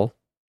people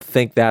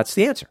think that's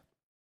the answer.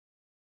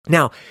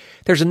 Now,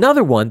 there's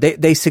another one.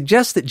 They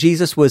suggest that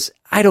Jesus was,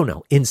 I don't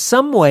know, in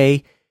some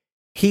way.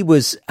 He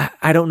was,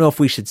 I don't know if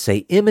we should say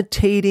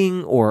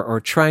imitating or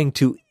trying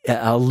to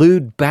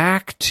allude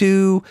back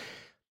to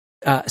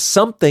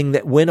something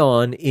that went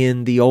on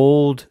in the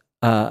old,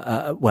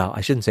 I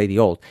shouldn't say the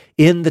old,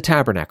 in the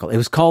tabernacle. It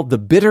was called the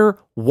bitter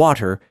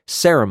water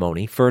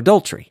ceremony for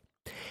adultery.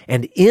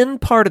 And in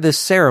part of this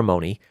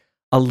ceremony,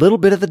 a little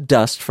bit of the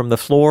dust from the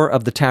floor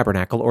of the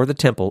tabernacle or the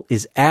temple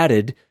is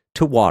added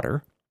to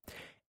water,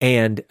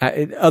 and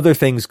other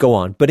things go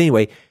on. But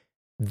anyway,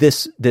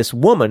 this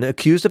woman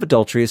accused of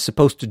adultery is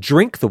supposed to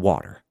drink the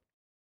water.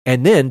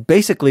 And then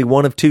basically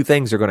one of two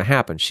things are going to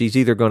happen. She's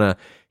either going to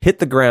hit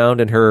the ground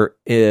and her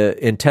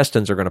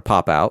intestines are going to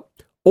pop out,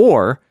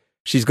 or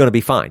she's going to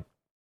be fine.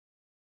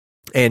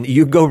 And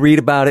you can go read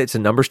about it. It's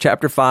in Numbers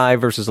chapter 5,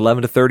 verses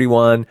 11 to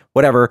 31,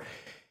 whatever.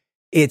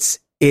 It's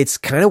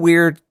kind of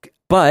weird,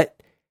 but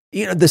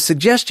the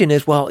suggestion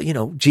is, well,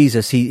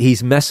 Jesus,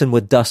 he's messing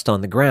with dust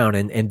on the ground,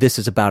 and this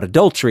is about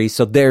adultery,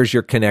 so there's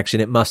your connection.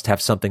 It must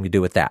have something to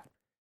do with that.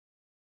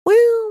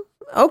 Well,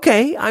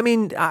 okay. I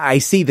mean, I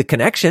see the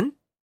connection.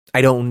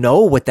 I don't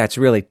know what that's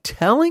really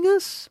telling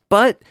us,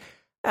 but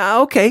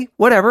okay,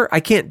 whatever. I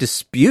can't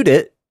dispute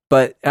it,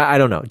 but I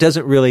don't know. It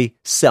doesn't really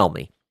sell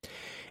me.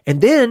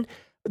 And then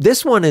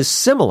this one is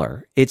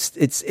similar.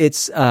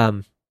 It's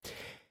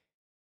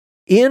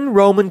in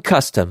Roman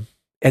custom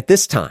at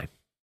this time,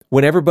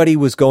 when everybody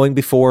was going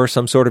before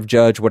some sort of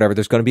judge, whatever,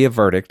 there's going to be a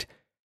verdict.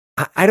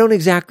 I don't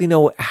exactly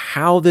know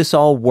how this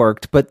all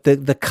worked, but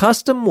the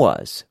custom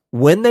was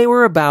when they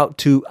were about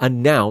to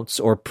announce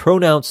or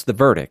pronounce the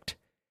verdict,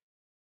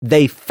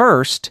 they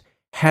first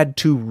had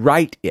to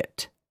write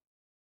it.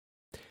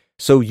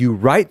 So you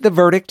write the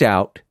verdict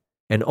out,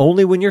 and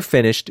only when you're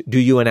finished do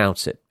you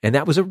announce it. And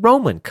that was a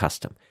Roman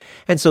custom.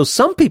 And so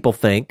some people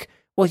think,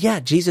 well, yeah,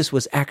 Jesus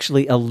was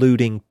actually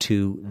alluding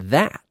to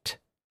that.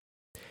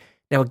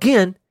 Now,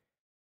 again,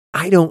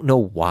 I don't know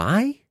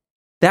why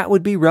that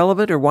would be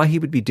relevant or why he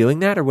would be doing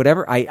that or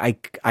whatever. I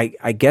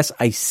guess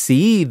I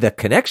see the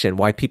connection,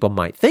 why people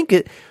might think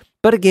it.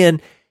 But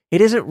again,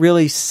 it isn't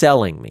really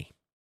selling me.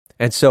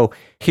 And so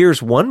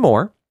here's one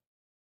more.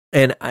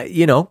 And,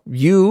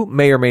 you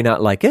may or may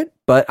not like it,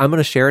 but I'm going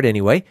to share it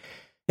anyway.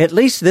 At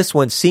least this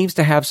one seems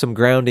to have some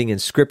grounding in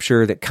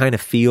Scripture that kind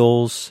of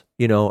feels,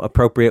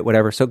 appropriate,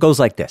 whatever. So it goes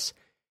like this.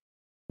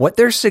 What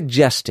they're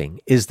suggesting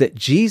is that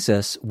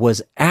Jesus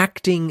was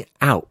acting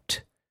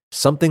out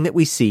something that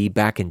we see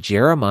back in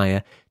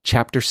Jeremiah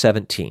chapter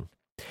 17.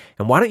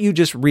 And why don't you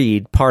just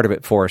read part of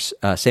it for us,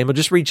 Samuel?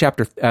 Just read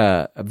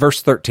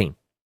verse 13.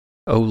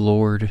 O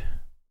Lord,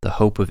 the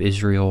hope of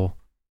Israel,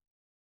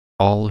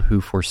 all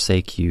who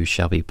forsake you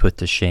shall be put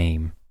to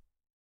shame.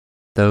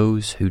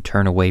 Those who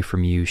turn away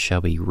from you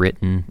shall be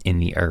written in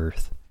the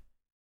earth,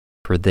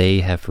 for they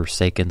have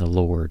forsaken the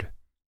Lord,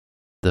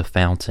 the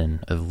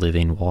fountain of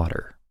living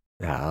water.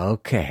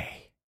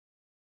 Okay.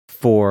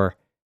 For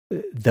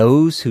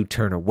those who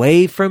turn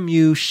away from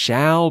you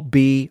shall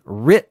be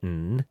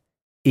written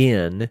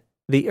in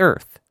the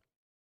earth.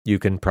 You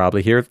can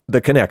probably hear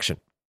the connection.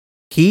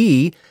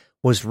 He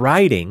was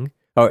writing,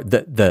 or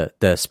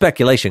the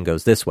speculation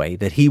goes this way,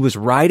 that he was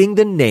writing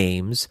the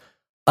names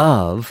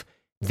of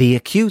the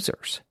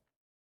accusers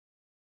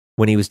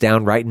when he was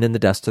down writing in the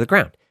dust of the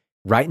ground,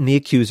 writing the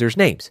accusers'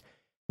 names.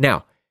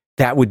 Now,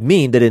 that would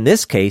mean that in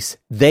this case,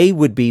 they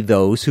would be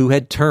those who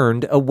had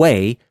turned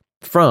away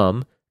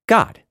from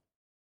God.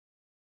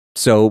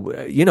 So,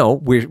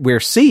 we're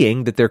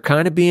seeing that they're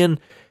kind of being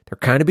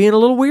a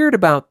little weird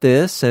about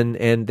this,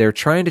 and they're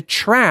trying to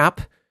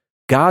trap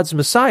God's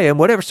Messiah and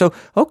whatever. So,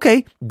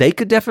 okay, they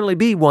could definitely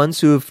be ones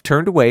who have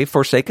turned away,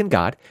 forsaken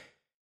God.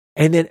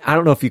 And then, I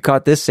don't know if you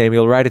caught this,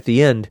 Samuel, right at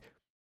the end,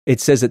 it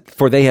says that,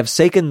 for they have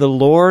forsaken the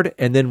Lord,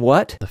 and then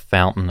what? The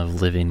fountain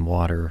of living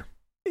water.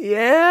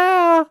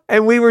 Yeah,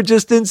 and we were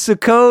just in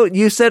Sukkot.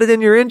 You said it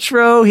in your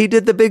intro. He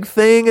did the big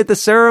thing at the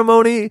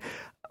ceremony.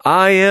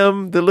 I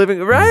am the living,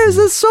 right? This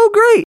is so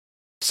great.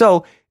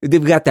 So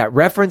they've got that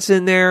reference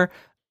in there.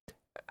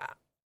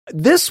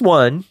 This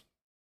one,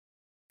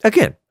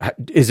 again,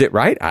 is it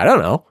right? I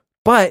don't know.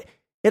 But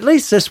at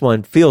least this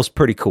one feels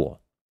pretty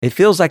cool. It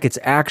feels like it's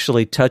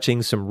actually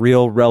touching some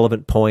real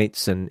relevant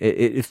points, and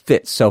it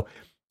fits. So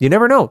you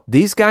never know.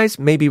 These guys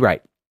may be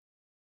right.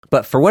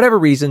 But for whatever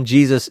reason,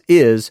 Jesus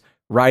is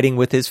writing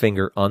with his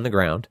finger on the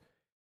ground.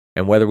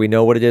 And whether we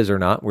know what it is or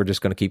not, we're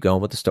just going to keep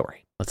going with the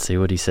story. Let's see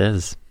what he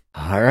says.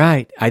 All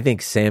right. I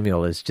think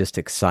Samuel is just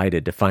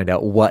excited to find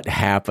out what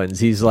happens.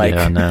 He's like,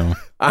 yeah, no.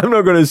 I'm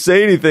not going to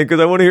say anything because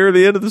I want to hear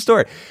the end of the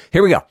story.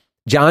 Here we go.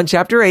 John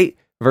chapter 8,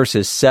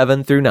 verses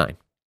 7 through 9.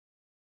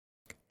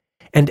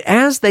 And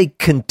as they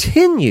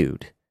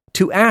continued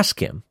to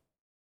ask him,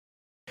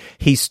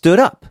 he stood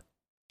up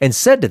and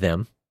said to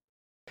them,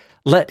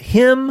 let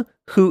him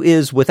who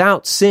is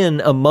without sin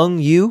among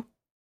you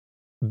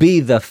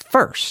be the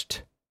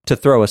first to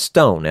throw a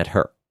stone at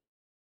her.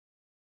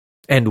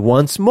 And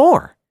once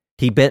more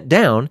he bent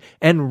down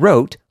and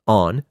wrote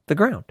on the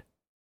ground.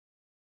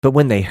 But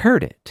when they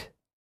heard it,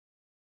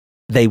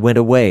 they went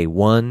away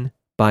one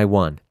by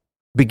one,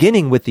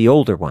 beginning with the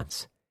older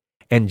ones.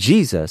 And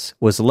Jesus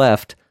was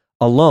left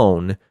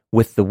alone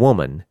with the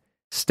woman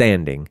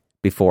standing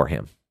before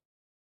him.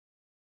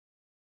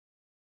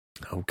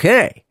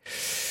 Okay,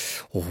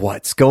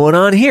 what's going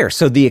on here?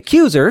 So the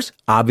accusers,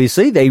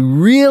 obviously, they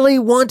really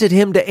wanted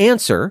him to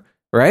answer,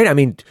 right? I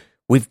mean,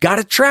 we've got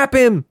to trap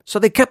him. So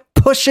they kept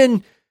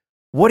pushing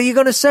What are you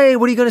going to say?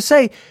 What are you going to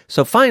say?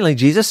 So finally,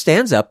 Jesus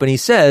stands up and he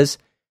says,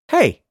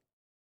 hey,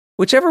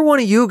 whichever one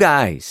of you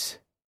guys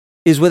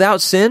is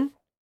without sin,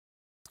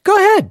 go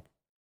ahead,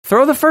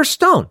 throw the first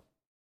stone.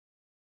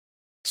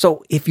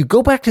 So if you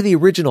go back to the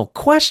original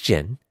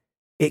question,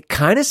 it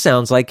kind of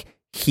sounds like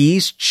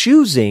he's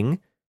choosing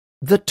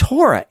the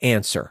Torah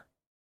answer.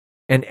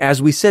 And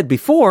as we said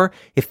before,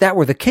 if that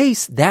were the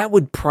case, that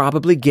would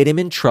probably get him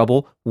in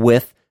trouble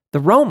with the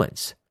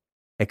Romans.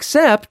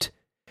 Except,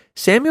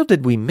 Samuel,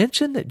 did we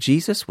mention that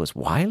Jesus was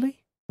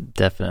wily?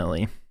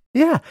 Definitely.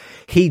 Yeah,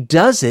 he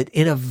does it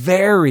in a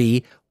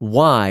very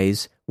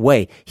wise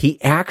way.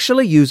 He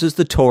actually uses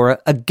the Torah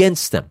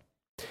against them.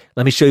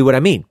 Let me show you what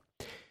I mean.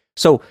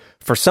 So,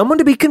 for someone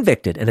to be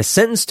convicted and a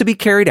sentence to be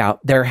carried out,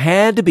 there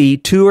had to be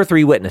 2 or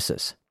 3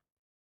 witnesses.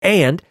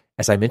 And,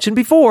 as I mentioned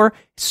before,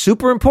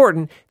 super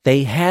important,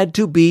 they had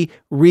to be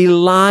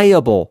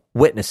reliable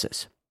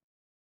witnesses.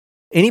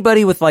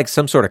 Anybody with like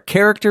some sort of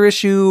character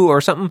issue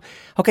or something,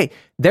 okay,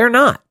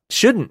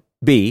 shouldn't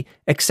be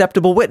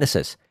acceptable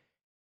witnesses.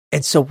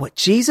 And so what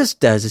Jesus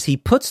does is he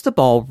puts the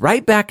ball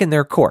right back in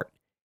their court.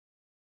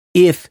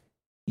 If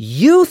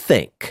you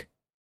think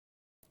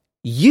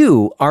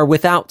you are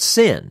without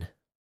sin,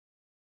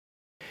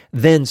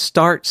 then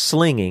start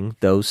slinging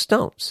those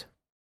stones.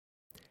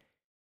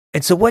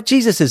 And so what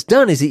Jesus has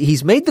done is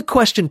he's made the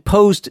question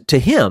posed to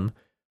him,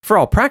 for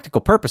all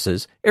practical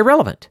purposes,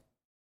 irrelevant.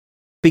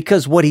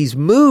 Because what he's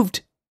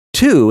moved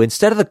to,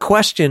 instead of the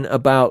question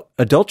about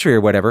adultery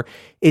or whatever,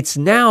 it's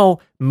now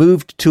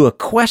moved to a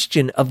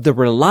question of the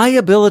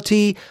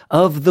reliability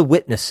of the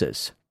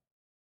witnesses.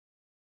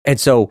 And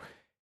so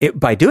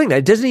by doing that,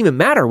 it doesn't even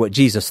matter what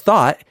Jesus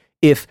thought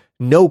if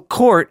no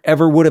court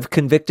ever would have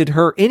convicted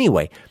her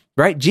anyway,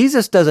 right?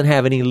 Jesus doesn't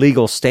have any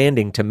legal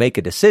standing to make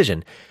a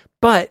decision.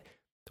 But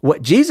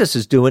what Jesus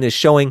is doing is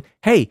showing,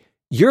 hey,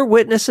 your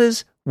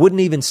witnesses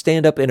wouldn't even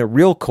stand up in a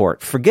real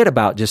court. Forget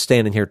about just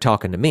standing here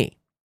talking to me,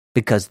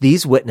 because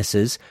these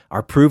witnesses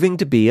are proving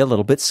to be a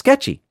little bit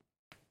sketchy.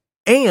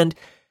 And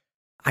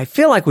I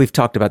feel like we've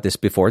talked about this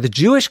before. The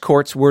Jewish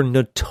courts were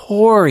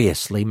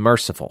notoriously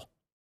merciful.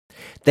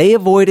 They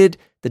avoided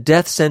the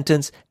death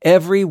sentence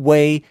every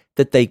way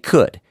that they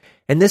could.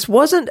 And this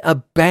wasn't a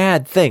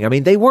bad thing. I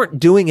mean, they weren't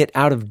doing it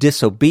out of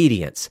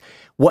disobedience.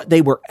 What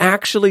they were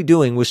actually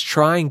doing was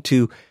trying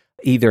to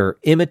either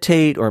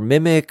imitate or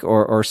mimic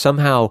or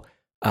somehow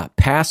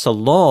pass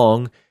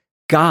along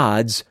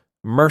God's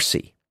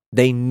mercy.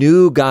 They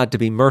knew God to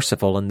be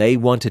merciful, and they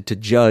wanted to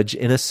judge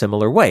in a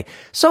similar way.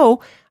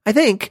 So I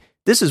think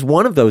this is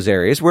one of those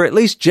areas where, at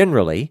least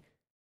generally,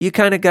 you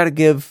kind of got to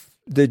give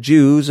the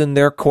Jews and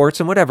their courts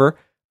and whatever,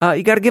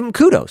 you got to give them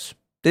kudos.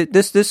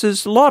 This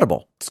is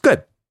laudable. It's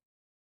good.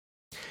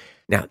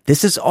 Now,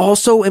 this is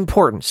also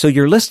important. So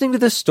you're listening to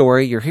this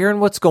story, you're hearing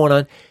what's going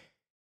on,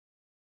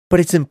 but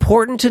it's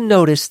important to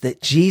notice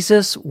that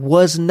Jesus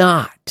was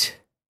not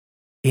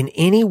in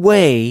any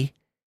way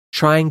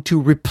trying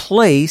to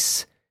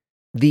replace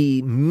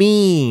the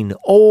mean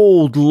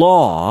old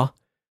law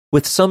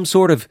with some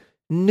sort of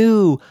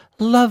new,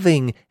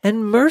 loving,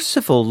 and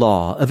merciful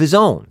law of his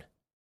own.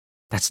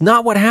 That's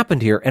not what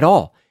happened here at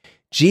all.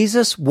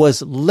 Jesus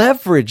was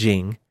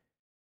leveraging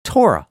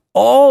Torah,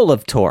 all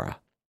of Torah,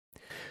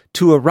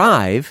 to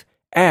arrive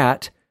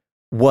at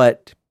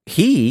what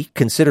he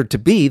considered to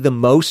be the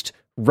most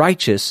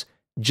righteous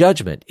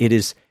judgment. It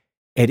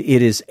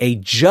is a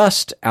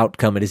just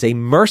outcome. It is a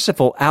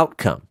merciful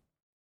outcome.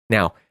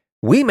 Now,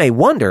 we may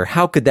wonder,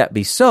 how could that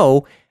be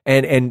so?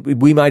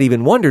 And we might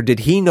even wonder,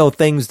 did he know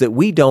things that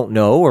we don't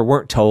know or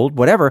weren't told,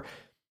 whatever?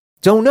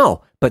 Don't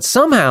know. But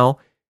somehow,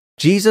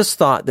 Jesus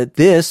thought that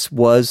this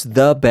was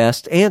the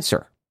best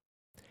answer.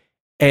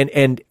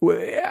 And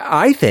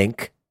I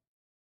think,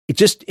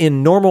 just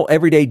in normal,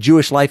 everyday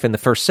Jewish life in the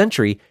first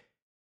century,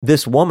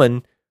 this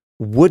woman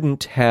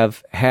wouldn't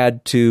have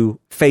had to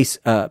face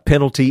a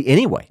penalty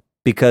anyway,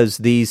 because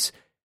these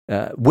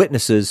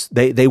witnesses,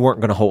 they weren't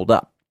going to hold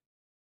up.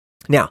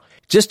 Now,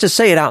 just to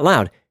say it out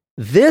loud,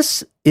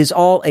 this is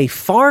all a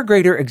far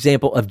greater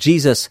example of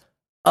Jesus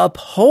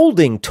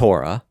upholding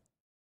Torah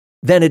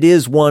than it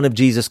is one of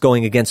Jesus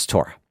going against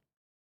Torah.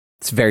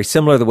 It's very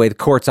similar to the way the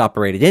courts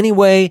operated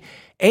anyway,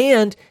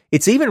 and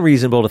it's even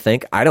reasonable to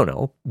think, I don't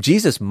know,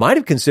 Jesus might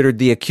have considered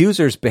the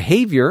accuser's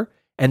behavior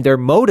and their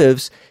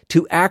motives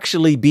to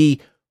actually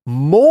be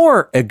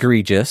more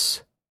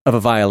egregious of a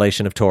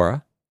violation of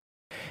Torah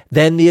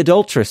than the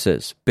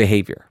adulteress's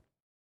behavior.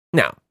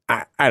 Now,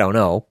 I don't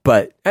know,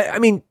 but I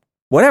mean,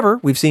 whatever.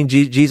 We've seen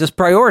Jesus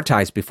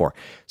prioritize before.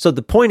 So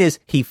the point is,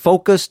 he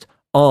focused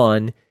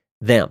on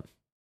them.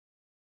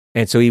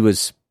 And so he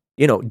was,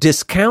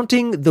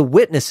 discounting the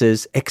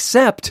witnesses,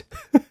 except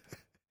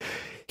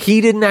he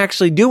didn't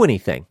actually do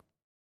anything.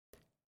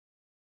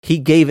 He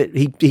gave it,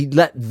 he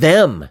let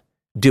them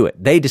do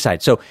it. They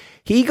decide. So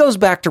he goes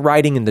back to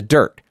writing in the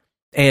dirt.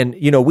 And,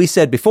 we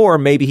said before,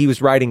 maybe he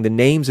was writing the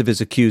names of his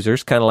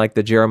accusers, kind of like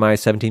the Jeremiah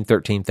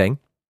 17:13 thing.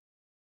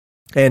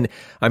 And,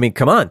 I mean,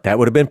 come on, that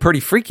would have been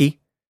pretty freaky.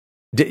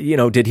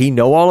 Did he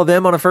know all of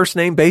them on a first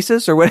name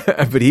basis or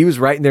whatever? But he was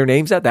writing their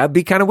names out. That'd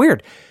be kind of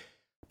weird.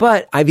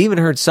 But I've even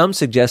heard some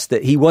suggest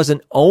that he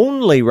wasn't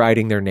only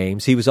writing their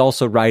names, he was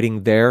also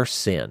writing their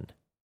sin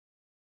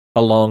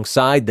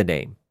alongside the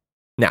name.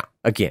 Now,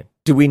 again,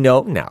 do we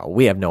know? No,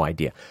 we have no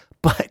idea.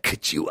 But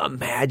could you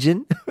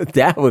imagine?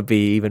 That would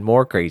be even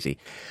more crazy.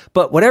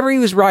 But whatever he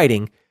was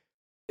writing,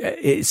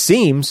 it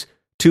seems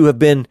to have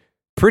been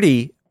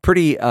pretty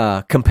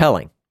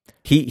compelling.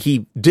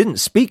 He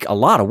didn't speak a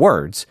lot of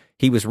words.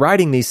 He was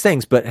writing these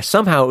things, but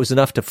somehow it was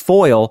enough to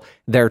foil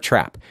their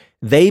trap.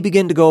 They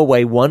begin to go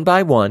away one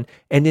by one,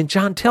 and then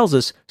John tells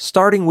us,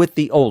 starting with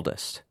the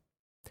oldest.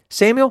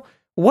 Samuel,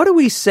 what do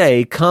we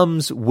say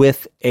comes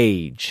with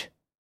age?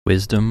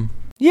 Wisdom.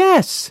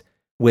 Yes,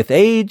 with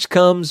age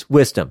comes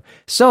wisdom.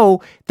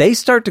 So they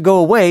start to go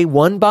away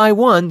one by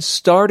one,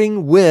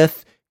 starting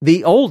with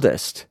the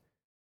oldest.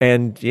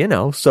 And,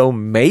 so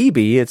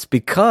maybe it's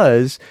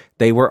because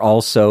they were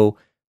also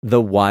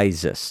the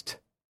wisest.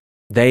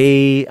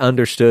 They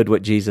understood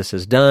what Jesus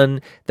has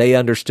done. They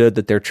understood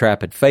that their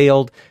trap had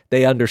failed.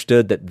 They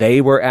understood that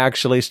they were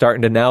actually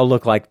starting to now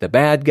look like the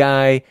bad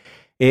guy.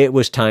 It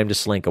was time to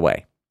slink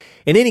away.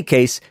 In any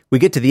case, we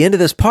get to the end of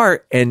this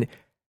part, and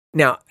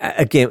now,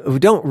 again, we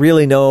don't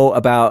really know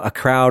about a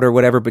crowd or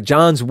whatever, but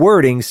John's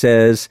wording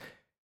says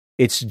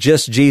it's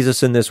just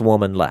Jesus and this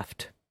woman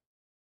left.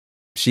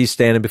 She's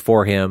standing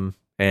before him,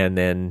 and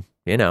then,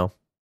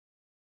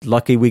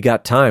 lucky we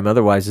got time.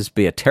 Otherwise, this would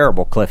be a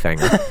terrible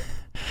cliffhanger.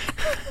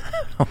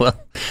 Well,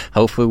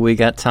 hopefully we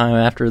got time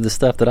after the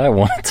stuff that I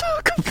want to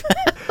talk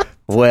about.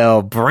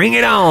 Well, bring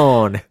it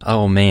on.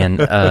 Oh,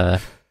 man.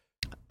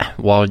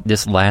 While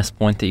this last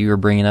point that you were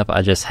bringing up,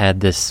 I just had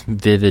this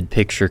vivid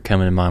picture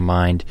come into my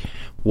mind.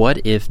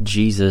 What if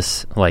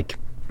Jesus,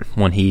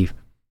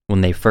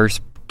 when they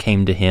first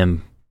came to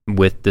him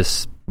with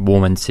this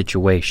woman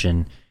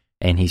situation,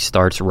 and he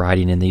starts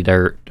writing in the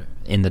dirt,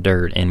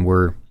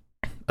 and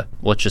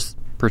let's just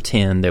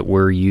pretend that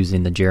we're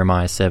using the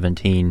Jeremiah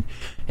 17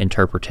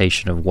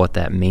 interpretation of what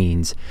that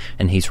means,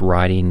 and he's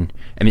writing,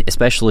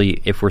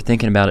 especially if we're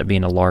thinking about it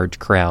being a large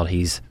crowd,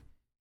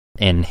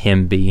 and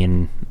him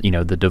being,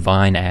 the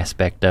divine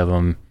aspect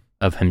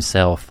of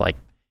himself,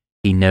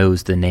 he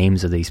knows the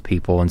names of these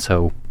people, and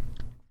so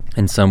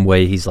in some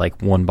way he's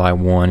one by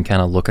one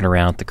kind of looking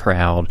around at the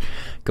crowd,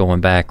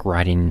 going back,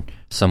 writing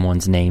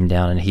someone's name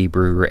down in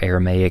Hebrew or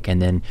Aramaic, and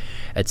then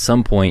at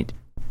some point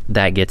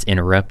that gets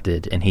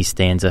interrupted, and he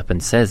stands up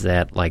and says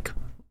that,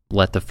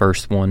 let the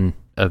first one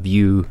of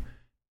you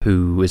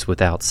who is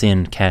without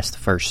sin cast the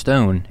first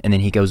stone, and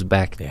then he goes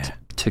back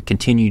to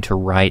continue to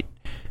write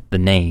the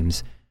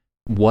names.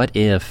 What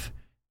if,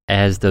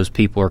 as those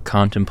people are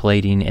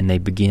contemplating and they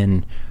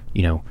begin,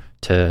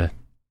 to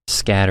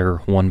scatter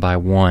one by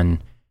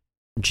one,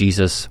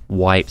 Jesus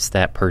wipes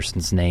that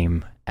person's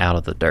name out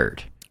of the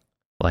dirt?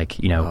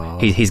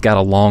 He's got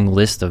a long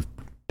list of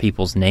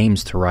people's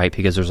names to write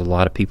because there's a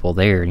lot of people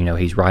there.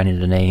 He's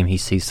writing a name, he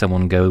sees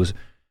someone goes,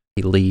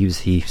 he leaves,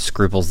 he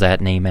scribbles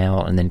that name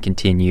out and then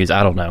continues.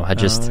 I don't know. It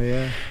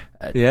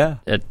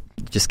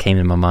just came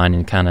in my mind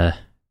and kind of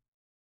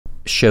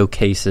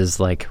showcases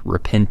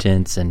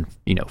repentance and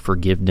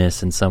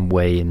forgiveness in some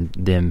way, and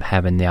them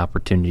having the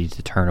opportunity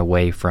to turn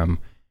away from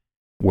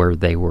where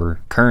they were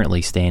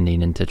currently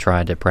standing and to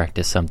try to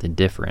practice something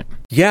different.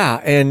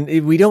 Yeah, and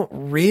we don't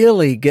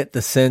really get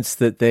the sense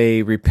that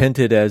they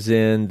repented as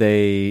in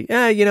they,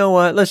 you know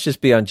what, let's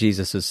just be on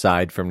Jesus'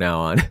 side from now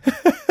on.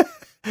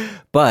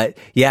 But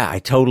yeah, I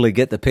totally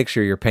get the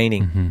picture you're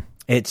painting. Mm-hmm.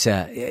 It's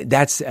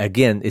that's,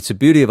 again, it's the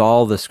beauty of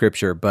all the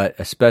scripture, but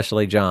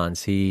especially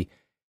John's. He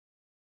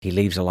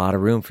leaves a lot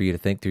of room for you to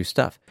think through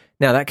stuff.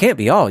 Now, that can't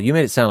be all. You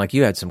made it sound like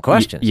you had some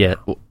questions. Yeah.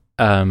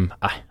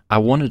 I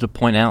wanted to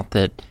point out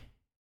that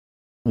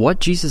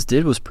what Jesus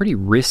did was pretty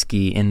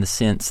risky in the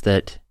sense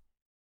that,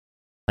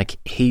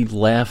 he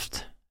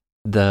left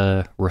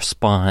the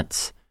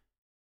response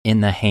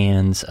in the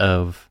hands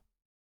of,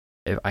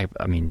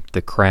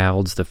 the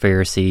crowds, the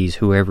Pharisees,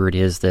 whoever it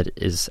is that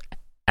is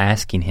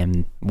asking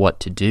him what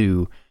to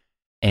do.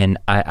 And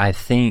I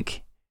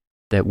think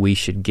that we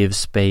should give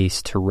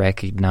space to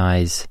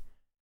recognize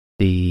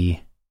the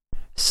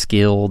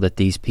skill that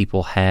these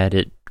people had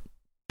at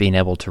being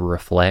able to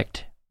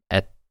reflect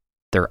at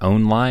their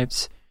own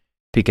lives.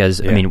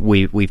 Because,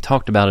 we've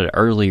talked about it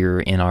earlier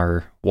in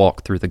our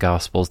walk through the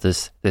Gospels,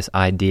 this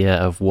idea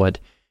of what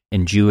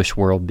in Jewish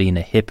world being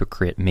a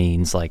hypocrite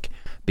means,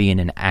 being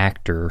an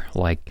actor,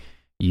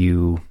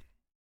 you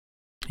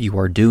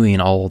are doing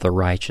all the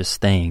righteous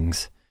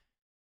things,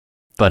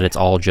 but it's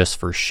all just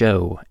for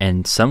show.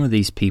 And some of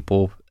these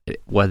people,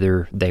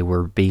 whether they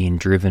were being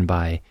driven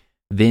by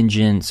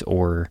vengeance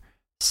or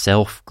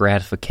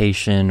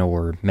self-gratification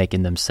or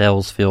making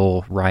themselves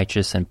feel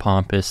righteous and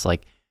pompous,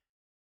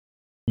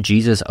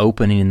 Jesus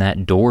opening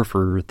that door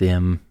for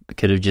them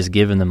could have just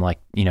given them,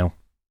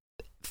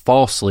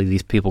 falsely,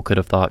 these people could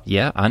have thought,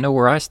 yeah, I know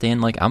where I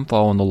stand, I'm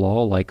following the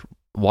law,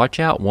 watch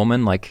out,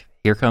 woman,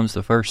 here comes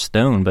the first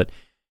stone. But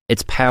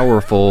it's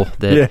powerful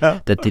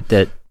that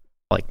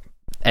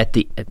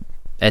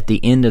at the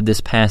end of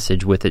this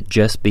passage, with it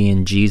just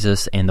being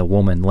Jesus and the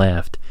woman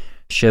left,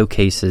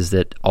 showcases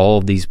that all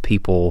of these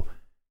people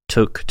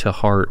took to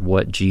heart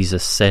what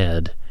Jesus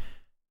said,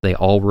 they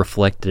all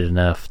reflected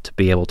enough to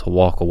be able to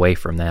walk away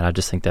from that. I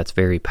just think that's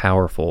very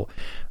powerful.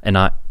 And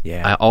I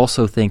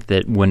also think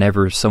that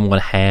whenever someone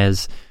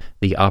has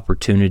the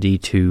opportunity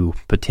to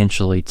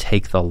potentially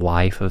take the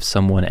life of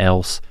someone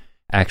else,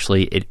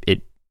 actually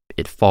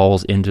it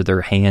falls into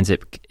their hands.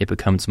 It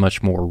becomes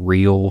much more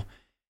real.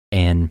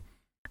 And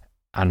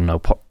I don't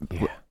know.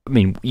 I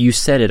mean, you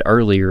said it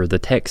earlier, the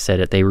text said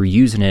it, they were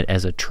using it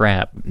as a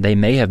trap. They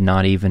may have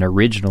not even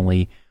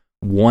originally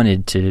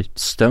wanted to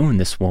stone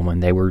this woman.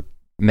 They were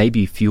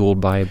maybe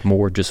fueled by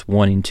more just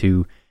wanting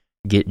to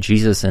get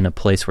Jesus in a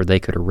place where they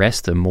could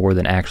arrest him more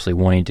than actually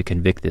wanting to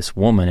convict this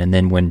woman. And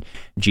then when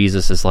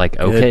Jesus is like,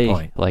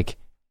 okay, like,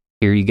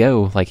 here you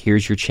go, like,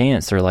 here's your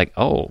chance, they're like,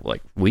 oh,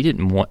 like, we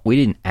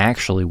didn't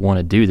actually want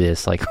to do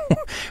this, like,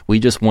 we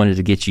just wanted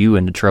to get you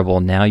into trouble,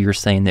 and now you're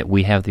saying that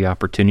we have the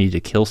opportunity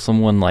to kill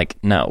someone?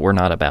 Like, no, we're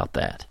not about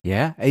that.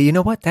 Yeah, you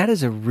know what, that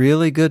is a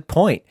really good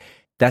point.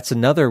 That's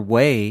another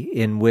way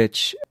in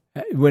which,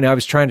 when I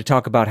was trying to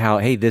talk about how,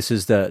 hey, this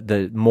is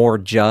the more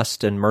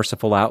just and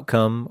merciful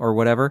outcome or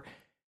whatever,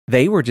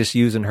 they were just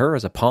using her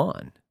as a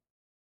pawn,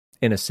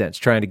 in a sense,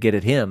 trying to get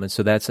at him. And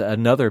so that's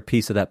another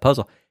piece of that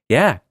puzzle.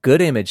 Yeah,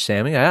 good image,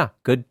 Sammy. Yeah,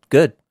 good.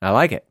 I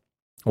like it.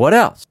 What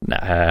else?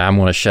 I'm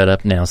going to shut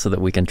up now so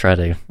that we can try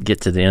to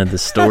get to the end of the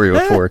story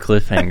before a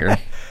cliffhanger.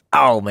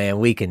 Oh, man,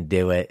 we can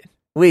do it.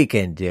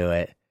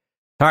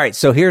 All right,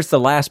 so here's the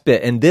last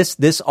bit, and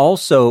this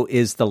also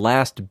is the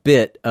last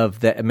bit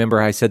of the.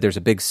 Remember, I said there's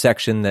a big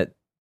section that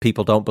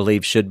people don't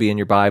believe should be in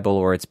your Bible,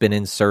 or it's been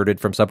inserted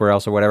from somewhere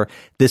else or whatever.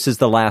 This is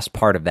the last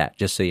part of that,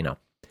 just so you know.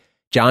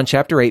 John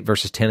chapter 8,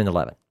 verses 10 and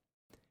 11.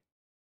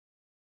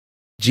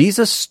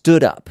 Jesus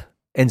stood up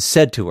and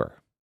said to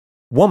her,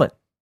 "Woman,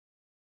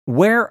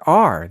 where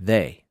are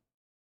they?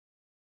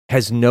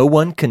 Has no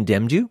one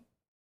condemned you?"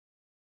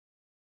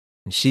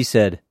 And she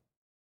said,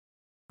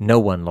 "No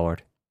one,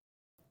 Lord."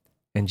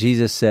 And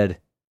Jesus said,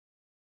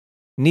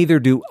 "Neither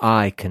do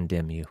I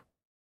condemn you.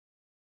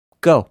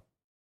 Go,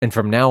 and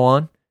from now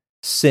on,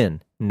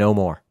 sin no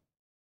more."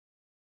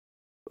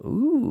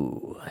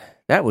 Ooh,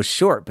 that was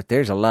short, but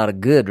there's a lot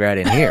of good right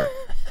in here.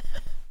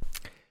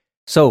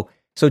 So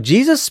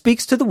Jesus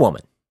speaks to the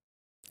woman,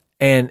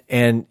 and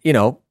you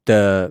know,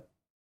 the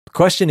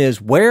question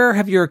is, where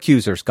have your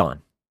accusers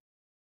gone?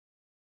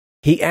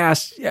 He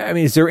asked, I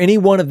mean, is there any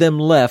one of them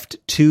left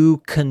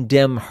to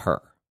condemn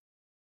her?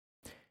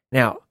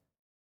 Now,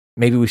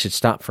 maybe we should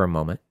stop for a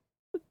moment.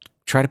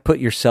 Try to put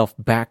yourself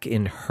back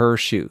in her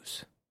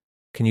shoes.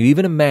 Can you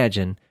even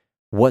imagine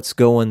what's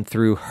going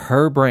through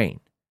her brain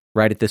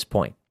right at this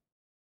point?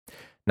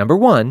 Number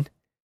one,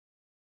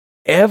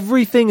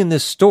 everything in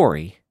this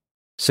story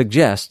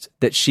suggests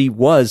that she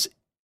was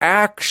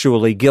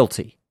actually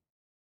guilty.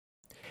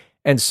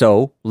 And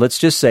so, let's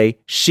just say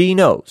she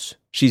knows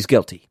she's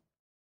guilty.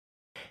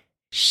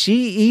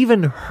 She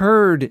even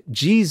heard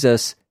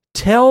Jesus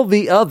tell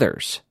the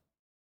others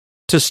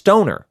to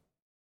stone her.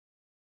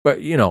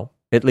 But, you know,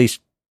 at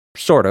least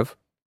sort of.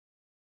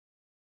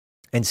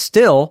 And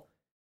still,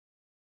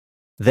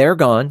 they're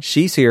gone.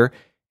 She's here,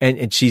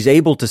 and she's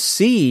able to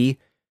see,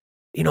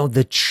 you know,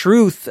 the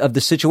truth of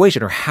the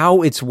situation or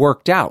how it's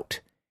worked out.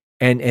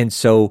 And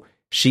so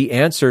she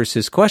answers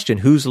his question,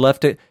 who's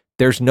left?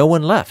 There's no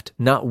one left.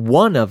 Not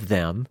one of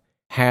them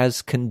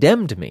has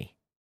condemned me.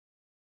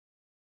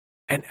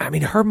 And I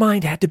mean, her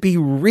mind had to be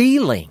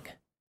reeling,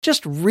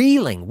 just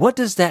reeling. What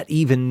does that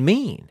even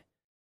mean?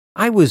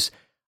 I was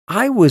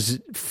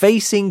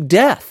facing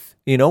death.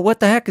 You know, what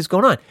the heck is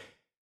going on?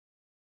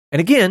 And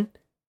again,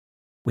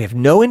 we have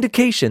no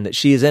indication that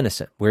she is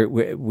innocent.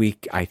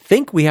 I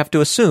think we have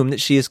to assume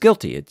that she is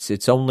guilty.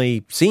 It's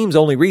only seems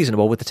only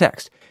reasonable with the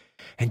text.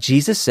 And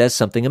Jesus says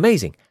something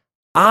amazing.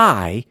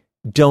 I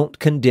don't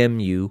condemn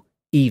you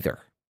either.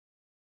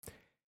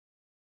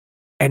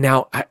 And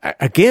now,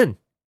 again,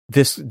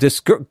 this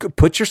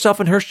put yourself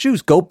in her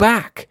shoes. Go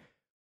back.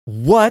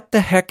 What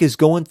the heck is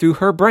going through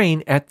her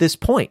brain at this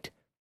point?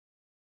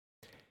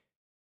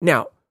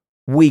 Now,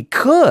 we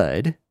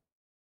could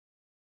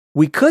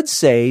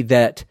say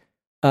that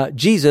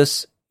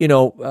Jesus, you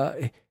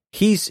know,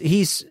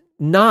 he's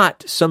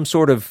not some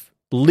sort of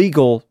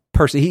legal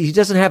person. He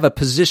doesn't have a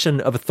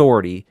position of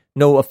authority,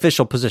 no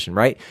official position,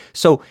 right?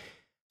 So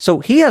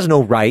he has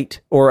no right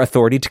or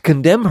authority to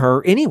condemn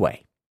her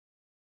anyway.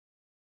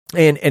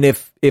 And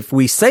if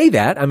we say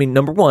that, I mean,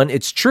 number one,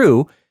 it's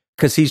true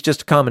because he's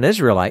just a common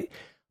Israelite,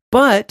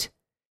 but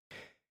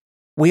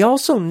we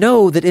also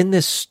know that in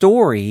this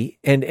story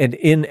and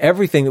in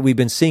everything that we've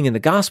been seeing in the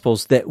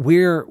Gospels, that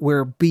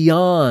we're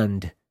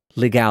beyond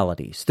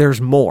legalities.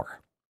 There's more.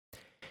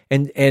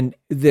 And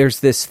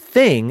there's this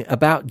thing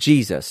about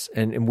Jesus,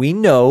 and we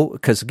know,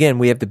 because again,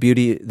 we have the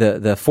beauty,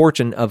 the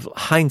fortune of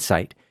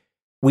hindsight.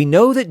 We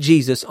know that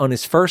Jesus, on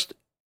his first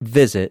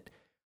visit,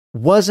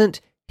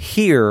 wasn't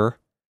here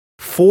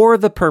for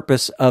the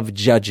purpose of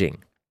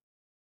judging.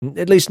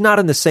 At least not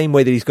in the same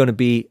way that he's going to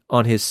be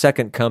on his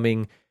second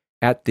coming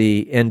at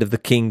the end of the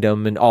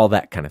kingdom and all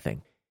that kind of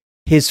thing.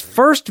 His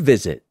first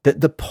visit,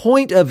 the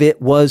point of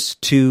it was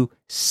to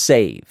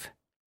save.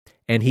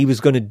 And he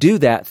was going to do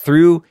that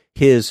through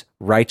his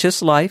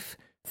righteous life,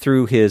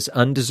 through his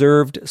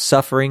undeserved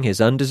suffering, his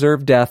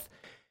undeserved death.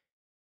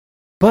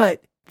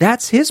 But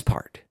that's his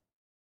part.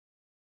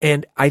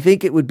 And I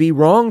think it would be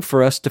wrong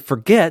for us to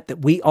forget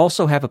that we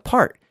also have a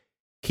part.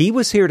 He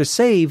was here to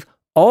save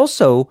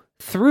also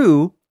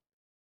through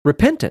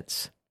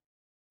repentance.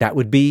 That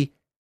would be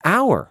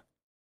our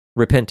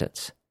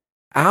repentance.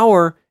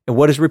 And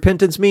what does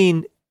repentance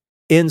mean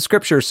in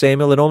Scripture,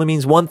 Samuel? It only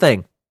means one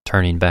thing.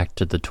 Turning back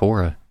to the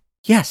Torah.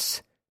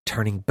 Yes,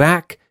 turning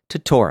back to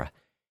Torah.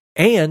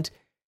 And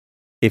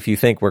if you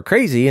think we're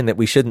crazy and that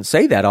we shouldn't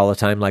say that all the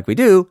time like we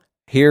do,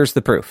 here's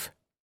the proof.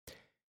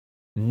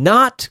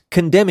 Not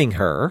condemning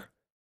her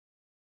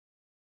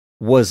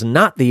was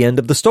not the end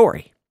of the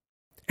story.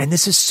 And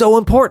this is so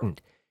important.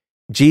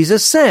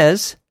 Jesus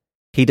says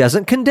he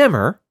doesn't condemn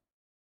her,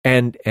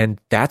 and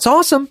that's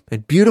awesome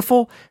and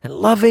beautiful and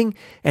loving,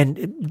 and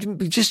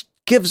it just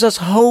gives us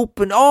hope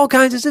and all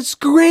kinds of, it's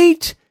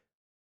great.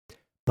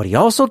 But he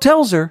also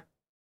tells her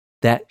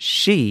that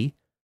she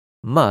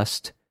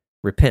must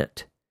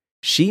repent.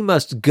 She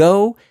must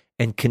go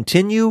and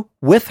continue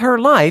with her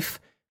life,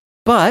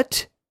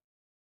 but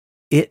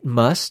it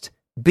must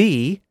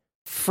be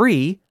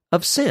free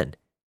of sin.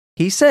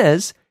 He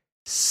says,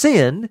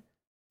 sin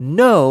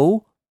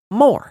no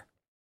more.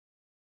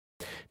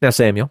 Now,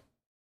 Samuel,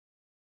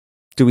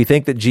 do we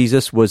think that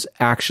Jesus was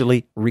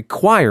actually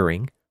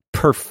requiring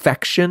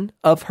perfection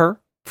of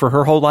her for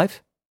her whole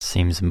life?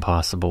 Seems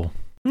impossible.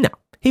 No,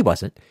 he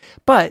wasn't.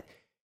 But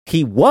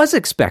he was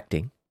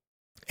expecting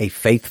a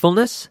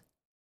faithfulness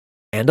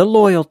and a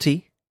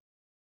loyalty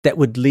that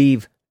would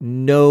leave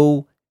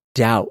no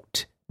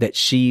doubt that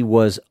she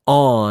was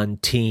on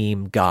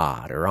Team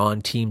God or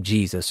on Team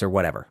Jesus or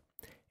whatever.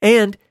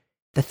 And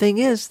the thing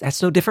is,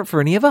 that's no different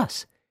for any of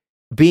us.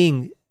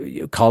 Being,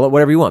 call it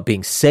whatever you want,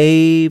 being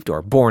saved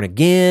or born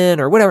again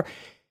or whatever,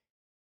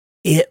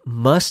 it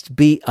must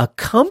be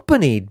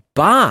accompanied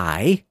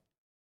by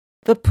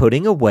the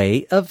putting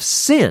away of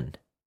sin.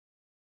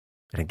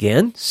 And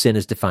again, sin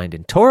is defined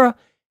in Torah,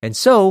 and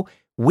so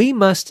we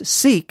must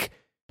seek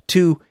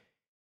to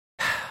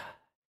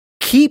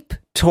keep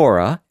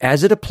Torah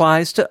as it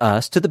applies to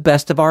us to the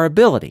best of our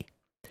ability.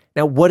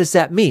 Now, what does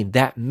that mean?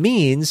 That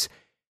means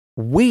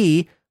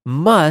we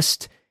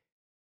must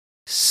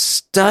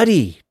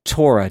study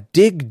Torah,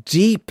 dig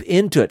deep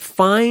into it,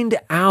 find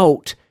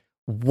out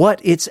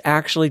what it's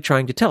actually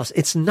trying to tell us.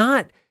 It's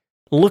not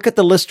look at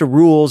the list of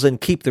rules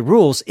and keep the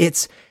rules.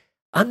 It's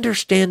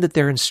understand that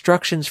they're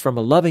instructions from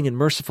a loving and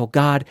merciful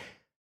God,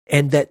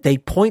 and that they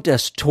point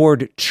us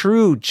toward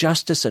true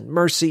justice and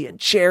mercy and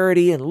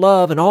charity and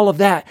love and all of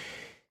that.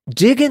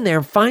 Dig in there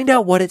and find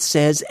out what it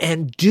says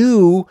and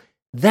do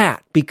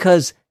that,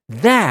 because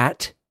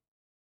that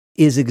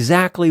is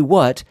exactly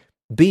what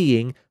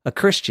being a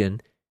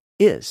Christian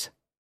is.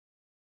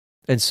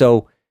 And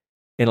so,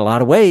 in a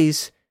lot of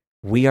ways,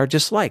 we are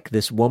just like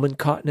this woman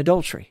caught in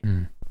adultery.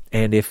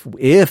 And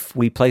if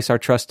we place our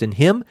trust in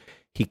him,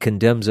 he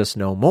condemns us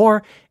no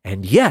more,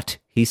 and yet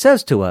he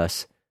says to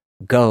us,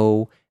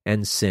 go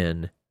and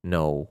sin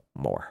no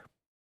more.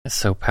 It's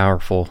so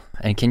powerful.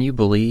 And can you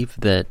believe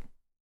that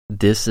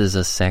this is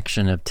a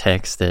section of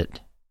text that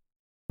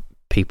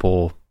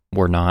people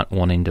were not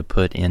wanting to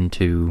put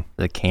into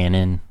the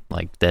canon,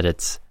 like that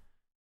it's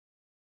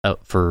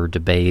up for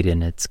debate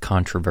and it's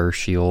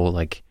controversial?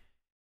 Like,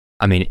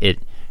 I mean, it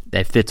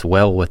fits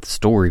well with the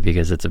story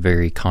because it's a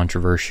very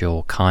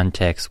controversial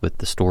context with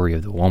the story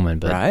of the woman.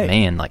 But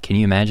man, like, can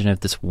you imagine if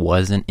this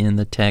wasn't in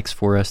the text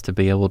for us to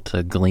be able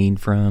to glean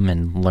from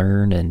and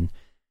learn and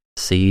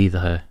see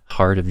the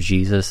heart of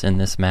Jesus in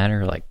this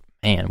matter? Like,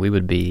 man, we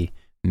would be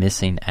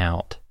missing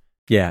out.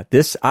 Yeah,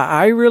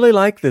 I really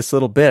like this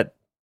little bit.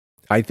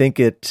 I think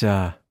it's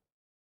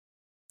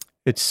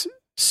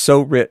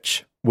so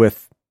rich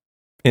with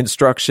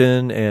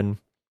instruction and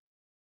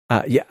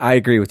yeah, I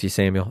agree with you,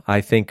 Samuel.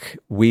 I think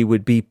we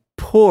would be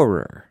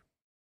poorer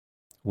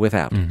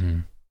without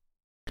it.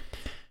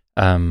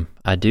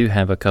 I do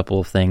have a couple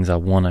of things I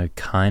want to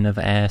kind of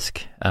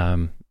ask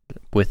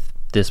with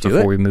this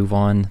before we move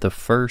on. The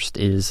first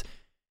is,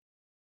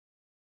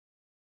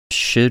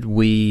 should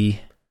we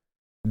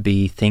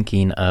be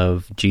thinking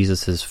of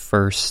Jesus's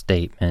first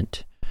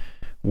statement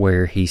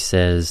where he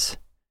says,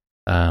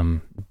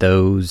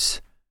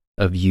 those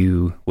of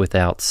you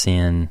without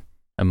sin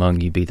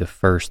among you be the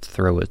first to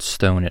throw a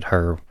stone at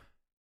her,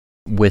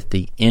 with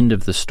the end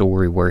of the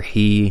story where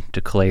he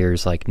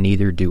declares, like,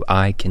 neither do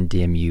I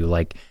condemn you.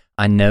 Like,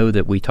 I know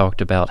that we talked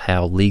about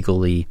how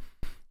legally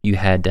you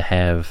had to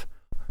have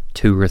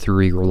 2 or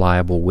 3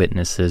 reliable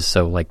witnesses,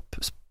 so like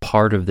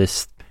part of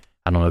this,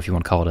 I don't know if you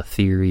want to call it a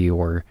theory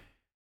or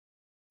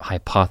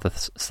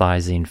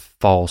hypothesizing,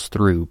 falls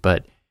through,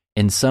 but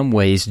in some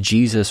ways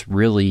Jesus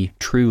really,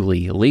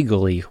 truly,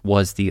 legally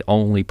was the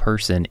only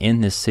person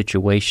in this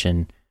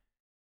situation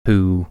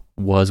who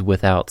was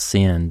without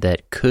sin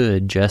that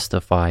could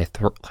justify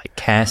like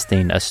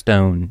casting a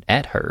stone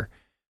at her,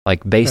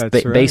 like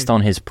based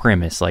on his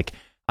premise. Like,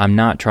 I'm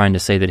not trying to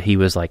say that he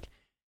was like,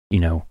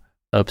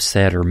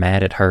 upset or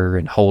mad at her,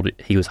 and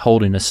he was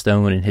holding a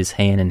stone in his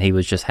hand, and he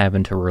was just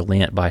having to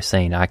relent by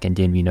saying, "I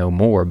condemn you no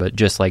more." But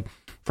just like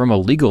from a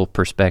legal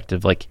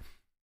perspective, like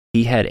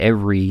he had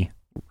every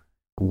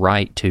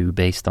right to,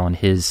 based on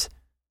his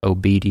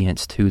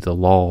obedience to the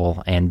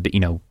law and, you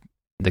know,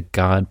 the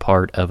God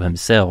part of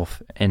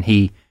himself, and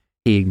he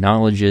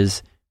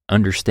acknowledges,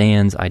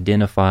 understands,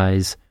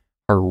 identifies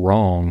her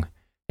wrong,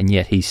 and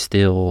yet he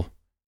still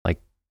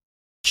like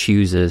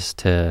chooses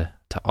to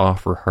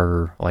offer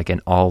her like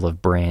an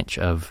olive branch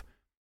of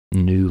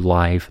new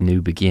life,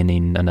 new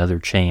beginning, another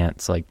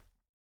chance. Like,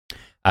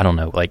 I don't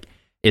know, like,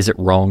 is it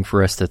wrong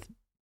for us to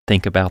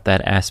think about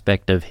that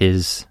aspect of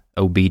his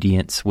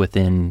obedience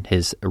within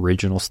his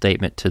original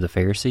statement to the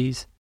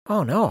Pharisees?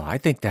 Oh no, I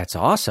think that's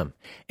awesome.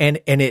 And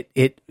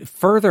it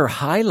further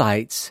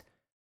highlights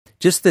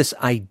just this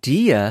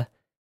idea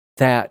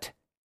that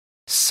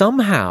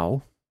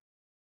somehow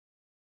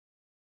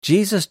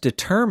Jesus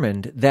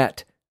determined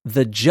that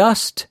the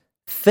just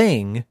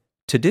thing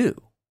to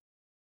do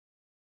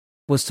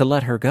was to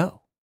let her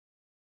go.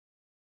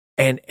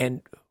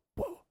 And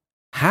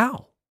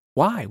how?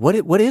 Why?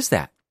 What is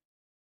that?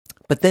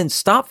 But then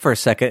stop for a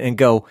second and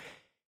go,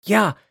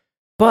 yeah,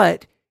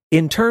 but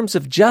in terms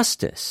of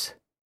justice,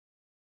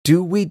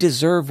 do we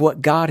deserve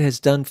what God has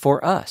done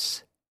for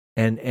us?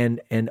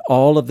 And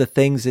all of the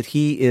things that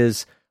he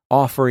is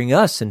offering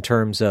us in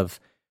terms of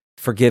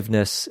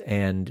forgiveness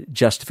and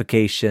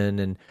justification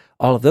and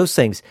all of those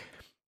things.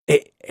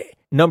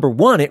 Number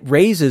one, it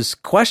raises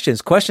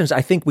questions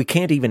I think we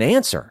can't even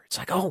answer. It's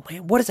like, oh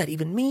man, what does that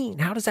even mean?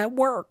 How does that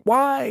work?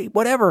 Why?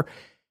 Whatever.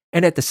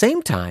 And at the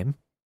same time,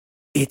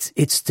 it's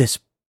this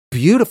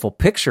beautiful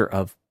picture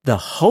of the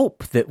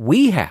hope that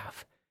we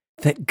have,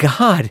 that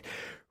God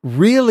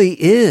really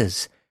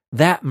is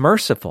that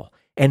merciful.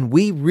 And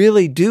we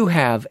really do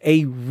have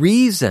a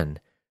reason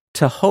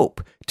to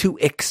hope, to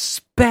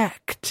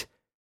expect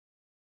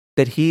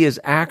that he is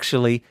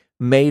actually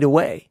made a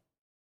way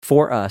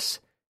for us.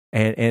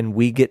 And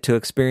we get to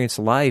experience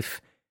life,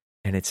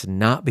 and it's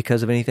not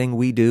because of anything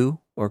we do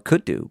or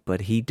could do,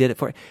 but he did it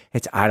for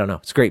it. I don't know.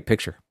 It's a great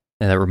picture.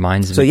 And that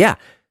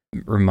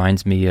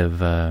reminds me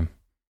of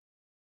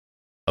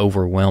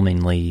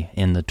overwhelmingly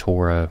in the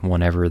Torah,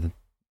 whenever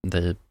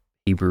the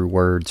Hebrew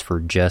words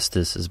for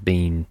justice is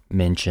being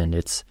mentioned,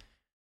 it's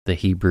the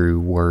Hebrew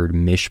word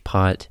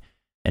mishpat,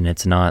 and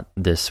it's not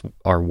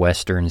our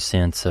Western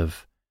sense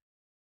of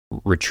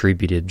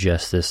retributive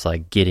justice,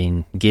 like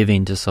giving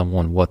to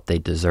someone what they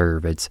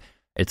deserve. It's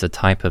a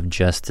type of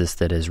justice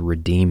that is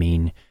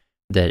redeeming,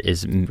 that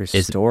is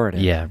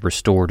restorative.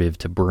 Restorative,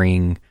 to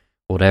bring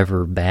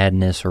whatever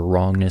badness or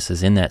wrongness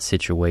is in that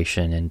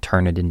situation and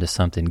turn it into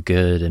something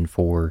good, and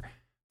for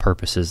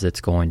purposes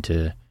that's going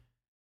to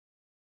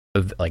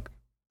like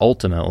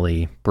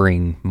ultimately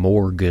bring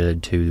more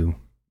good to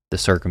the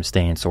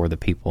circumstance or the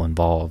people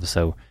involved.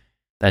 So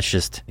that's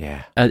just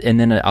and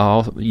then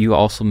you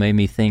also made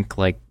me think,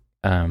 like,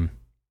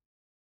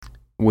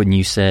 when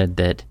you said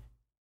that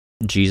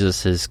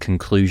Jesus's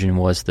conclusion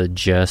was the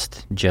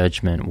just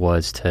judgment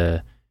was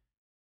to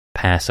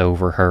pass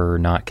over her,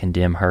 not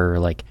condemn her,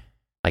 like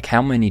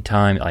how many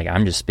times, like,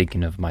 I'm just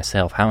speaking of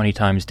myself, how many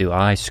times do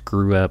I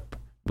screw up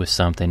with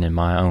something in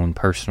my own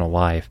personal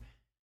life,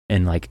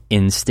 and like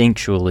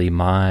instinctually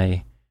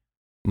my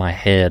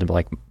head,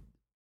 like,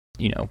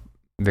 you know,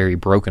 very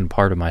broken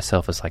part of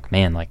myself is like,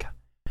 man, like,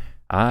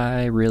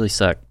 I really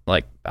suck.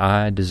 Like,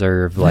 I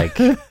deserve like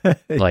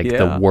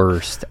the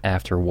worst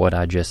after what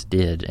I just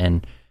did.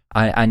 And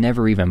I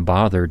never even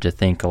bothered to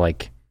think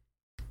like,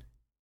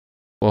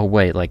 well,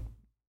 wait, like,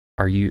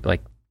 are you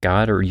like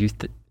God, or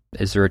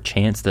is there a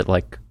chance that,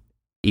 like,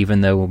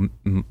 even though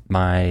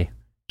my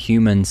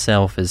human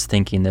self is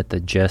thinking that the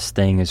just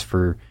thing is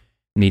for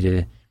me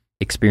to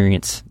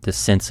experience this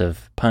sense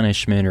of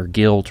punishment or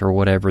guilt or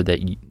whatever,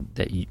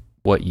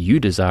 what you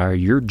desire,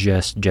 your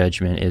just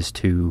judgment is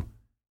to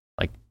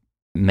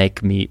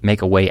make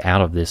a way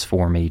out of this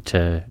for me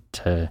to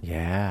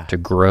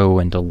grow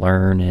and to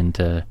learn and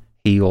to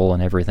heal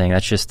and everything.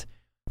 That's just,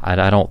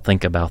 I don't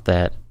think about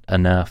that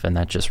enough, and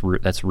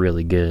that's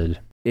really good.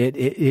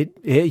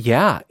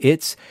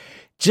 It's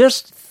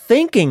just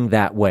thinking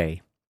that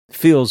way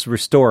feels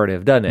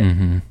restorative, doesn't it?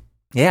 Mm-hmm.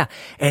 Yeah.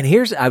 And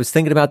I was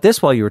thinking about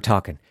this while you were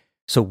talking.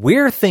 So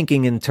we're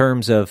thinking in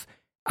terms of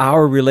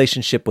our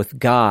relationship with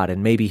God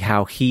and maybe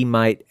how he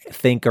might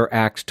think or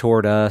act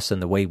toward us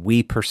and the way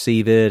we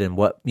perceive it and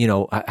what, you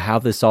know, how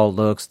this all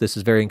looks. This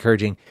is very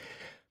encouraging.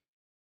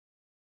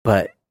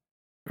 But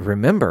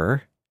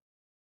remember,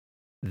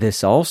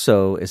 this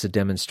also is a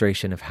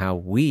demonstration of how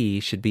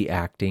we should be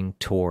acting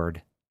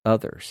toward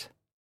others.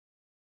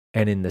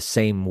 And in the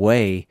same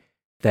way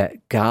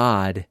that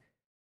God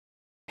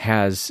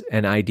has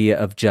an idea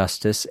of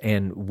justice,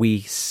 and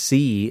we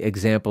see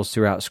examples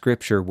throughout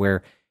Scripture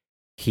where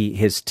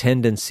his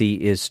tendency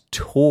is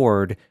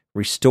toward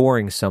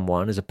restoring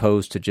someone as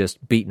opposed to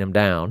just beating them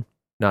down.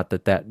 Not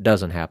that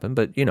doesn't happen,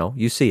 but, you know,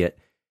 you see it.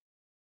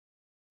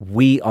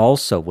 We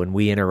also, when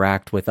we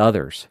interact with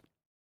others,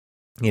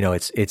 you know,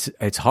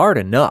 it's hard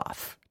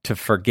enough to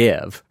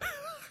forgive.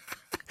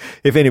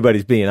 if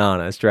anybody's being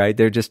honest, right?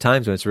 There are just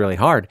times when it's really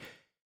hard.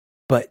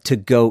 But to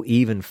go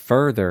even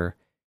further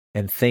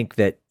and think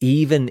that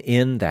even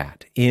in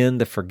that, in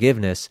the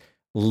forgiveness,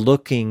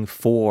 looking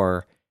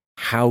for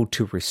how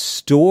to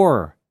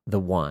restore the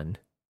one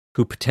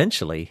who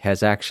potentially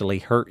has actually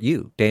hurt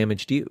you,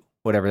 damaged you,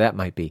 whatever that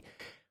might be.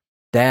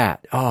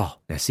 That, now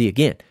see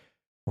again,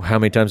 how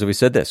many times have we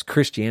said this?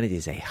 Christianity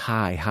is a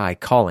high, high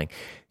calling.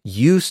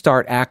 You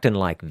start acting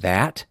like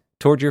that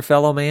toward your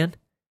fellow man,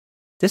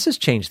 this has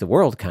changed the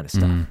world kind of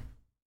stuff.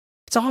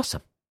 It's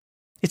awesome.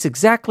 It's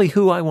exactly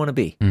who I want to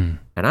be. And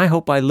I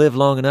hope I live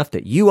long enough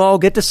that you all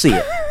get to see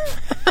it.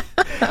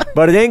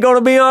 But it ain't going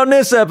to be on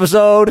this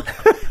episode.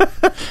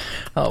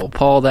 Oh,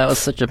 Paul, that was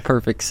such a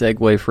perfect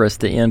segue for us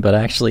to end, but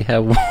I actually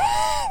have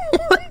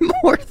one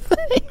more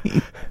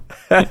thing.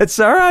 It's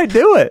all right,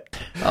 do it.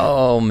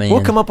 Oh, man.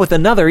 We'll come up with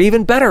another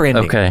even better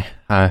ending. Okay,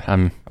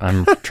 I'm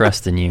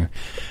trusting you.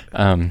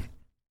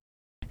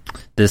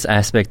 This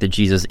aspect that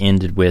Jesus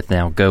ended with,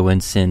 now go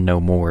and sin no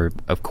more.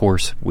 Of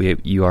course,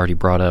 you already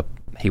brought up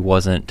he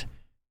wasn't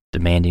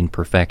demanding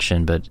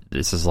perfection, but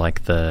this is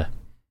like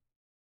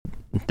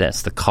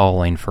that's the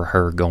calling for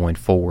her going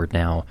forward.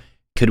 Now,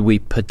 could we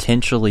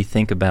potentially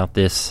think about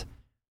this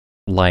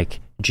like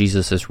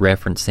Jesus is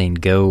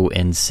referencing go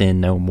and sin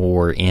no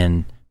more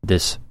in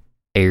this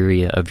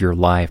area of your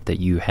life that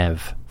you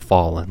have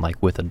fallen,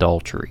 like with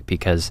adultery?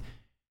 Because,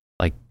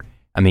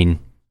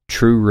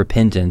 true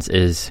repentance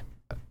is,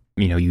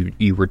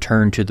 you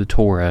return to the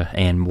Torah,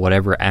 and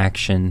whatever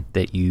action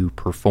that you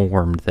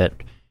performed that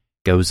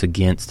goes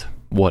against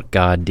what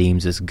God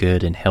deems as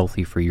good and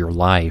healthy for your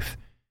life,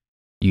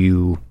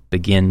 you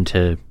begin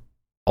to,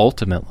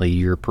 ultimately,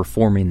 you're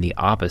performing the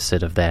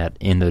opposite of that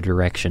in the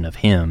direction of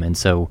Him. And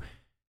so,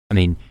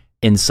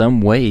 in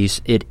some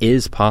ways, it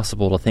is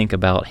possible to think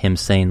about Him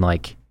saying,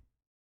 like,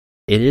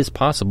 it is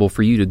possible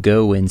for you to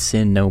go and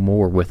sin no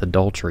more with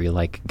adultery,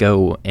 like,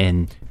 go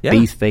and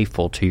be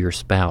faithful to your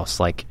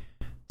spouse, like,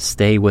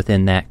 stay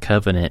within that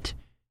covenant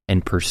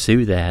and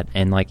pursue that,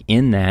 and like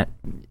in that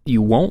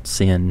you won't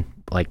sin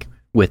like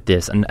with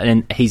this. And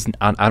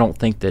I don't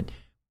think that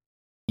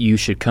you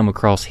should come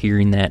across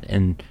hearing that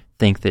and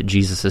think that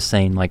Jesus is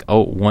saying like,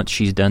 oh, once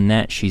she's done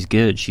that, she's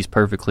good, she's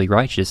perfectly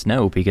righteous.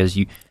 No, because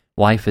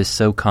life is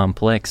so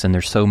complex and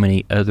there's so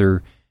many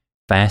other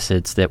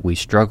facets that we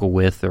struggle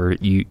with, or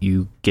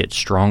you get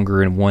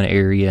stronger in one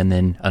area and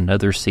then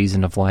another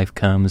season of life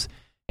comes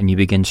and you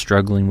begin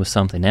struggling with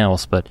something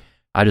else. But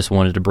I just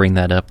wanted to bring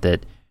that up,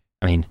 that,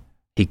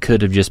 he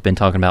could have just been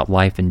talking about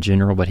life in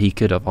general, but he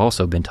could have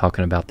also been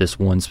talking about this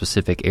one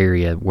specific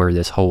area where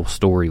this whole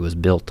story was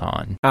built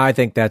on. I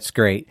think that's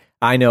great.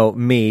 I know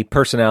me,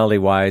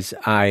 personality-wise,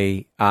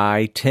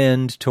 I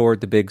tend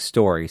toward the big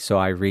story. So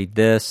I read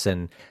this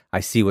and I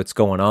see what's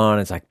going on.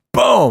 It's like,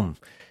 boom!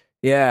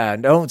 Yeah,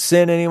 don't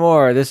sin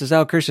anymore. This is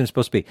how Christians are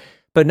supposed to be.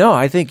 But no,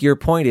 I think your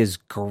point is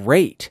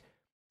great.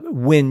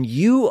 When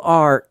you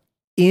are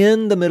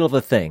in the middle of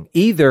a thing,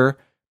 either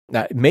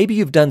maybe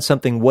you've done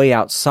something way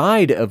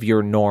outside of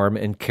your norm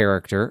and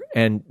character,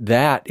 and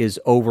that is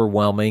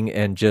overwhelming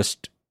and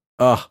just,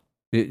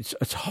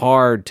 it's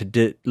hard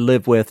to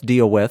live with,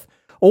 deal with.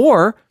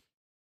 Or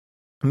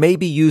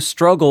maybe you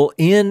struggle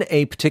in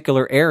a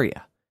particular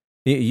area.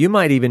 You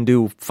might even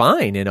do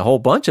fine in a whole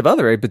bunch of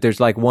other areas, but there's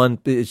like one,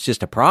 it's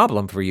just a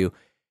problem for you.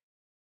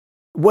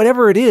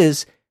 Whatever it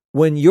is,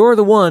 when you're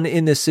the one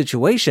in this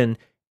situation,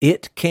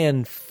 it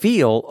can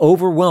feel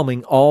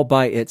overwhelming all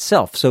by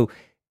itself. So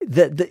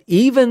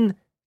even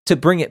to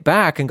bring it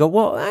back and go,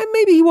 well,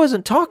 maybe he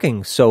wasn't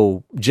talking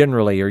so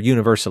generally or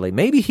universally.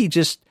 Maybe he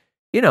just,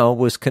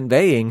 was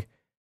conveying,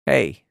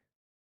 hey,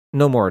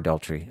 no more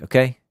adultery,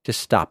 okay? Just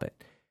stop it.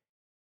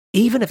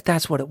 Even if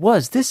that's what it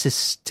was, this is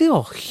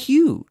still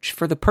huge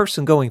for the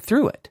person going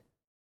through it,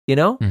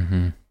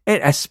 Mm-hmm.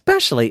 And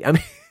especially, and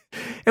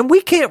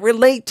we can't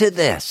relate to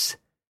this.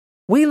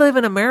 We live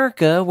in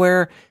America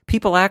where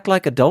people act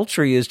like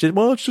adultery is just,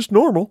 it's just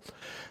normal.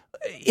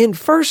 In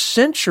first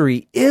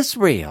century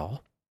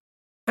Israel,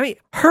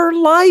 her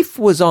life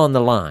was on the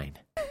line.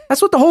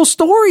 That's what the whole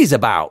story's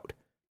about.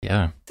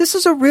 Yeah. This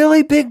is a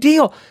really big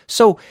deal.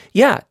 So,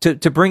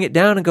 to bring it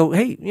down and go,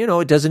 hey,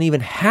 it doesn't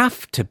even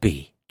have to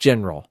be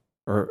general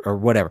or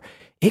whatever.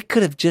 He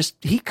could have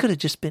just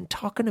been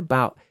talking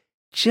about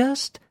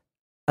just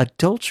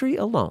adultery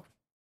alone.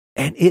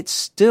 And it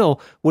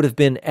still would have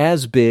been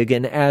as big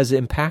and as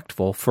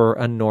impactful for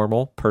a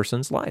normal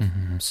person's life.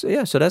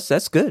 Mm-hmm. So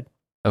that's good.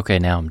 Okay,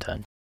 now I'm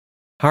done.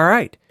 All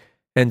right.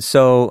 And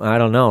so, I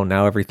don't know,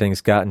 now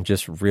everything's gotten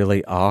just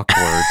really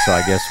awkward, so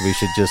I guess we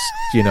should just,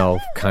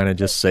 kind of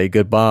just say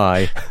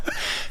goodbye.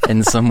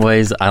 In some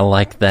ways, I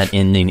like that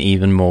ending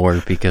even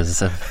more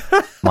because of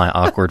my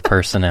awkward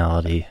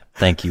personality.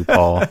 Thank you,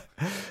 Paul.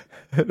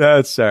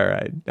 That's all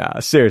right. Nah,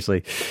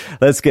 seriously,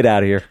 let's get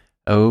out of here.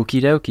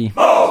 Okie dokie.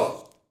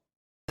 Oh!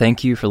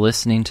 Thank you for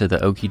listening to the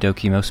Okie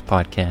Dokie Most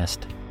podcast.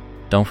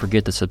 Don't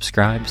forget to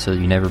subscribe so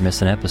you never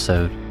miss an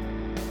episode.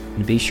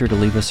 And be sure to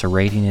leave us a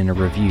rating and a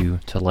review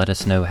to let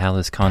us know how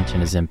this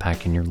content is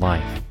impacting your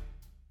life.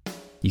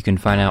 You can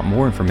find out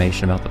more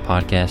information about the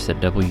podcast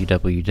at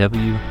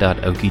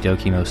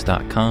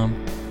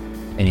www.okidokimos.com.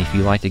 And if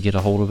you'd like to get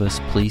a hold of us,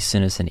 please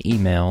send us an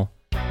email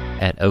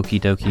at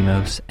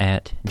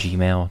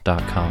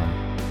okidokimos@gmail.com.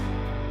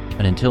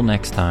 And until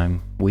next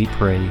time, we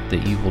pray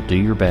that you will do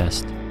your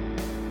best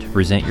to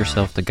present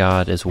yourself to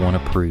God as one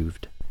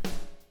approved,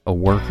 a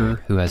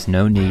worker who has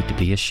no need to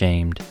be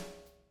ashamed,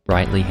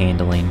 rightly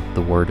handling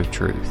the word of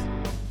truth.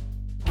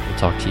 We'll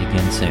talk to you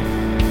again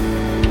soon.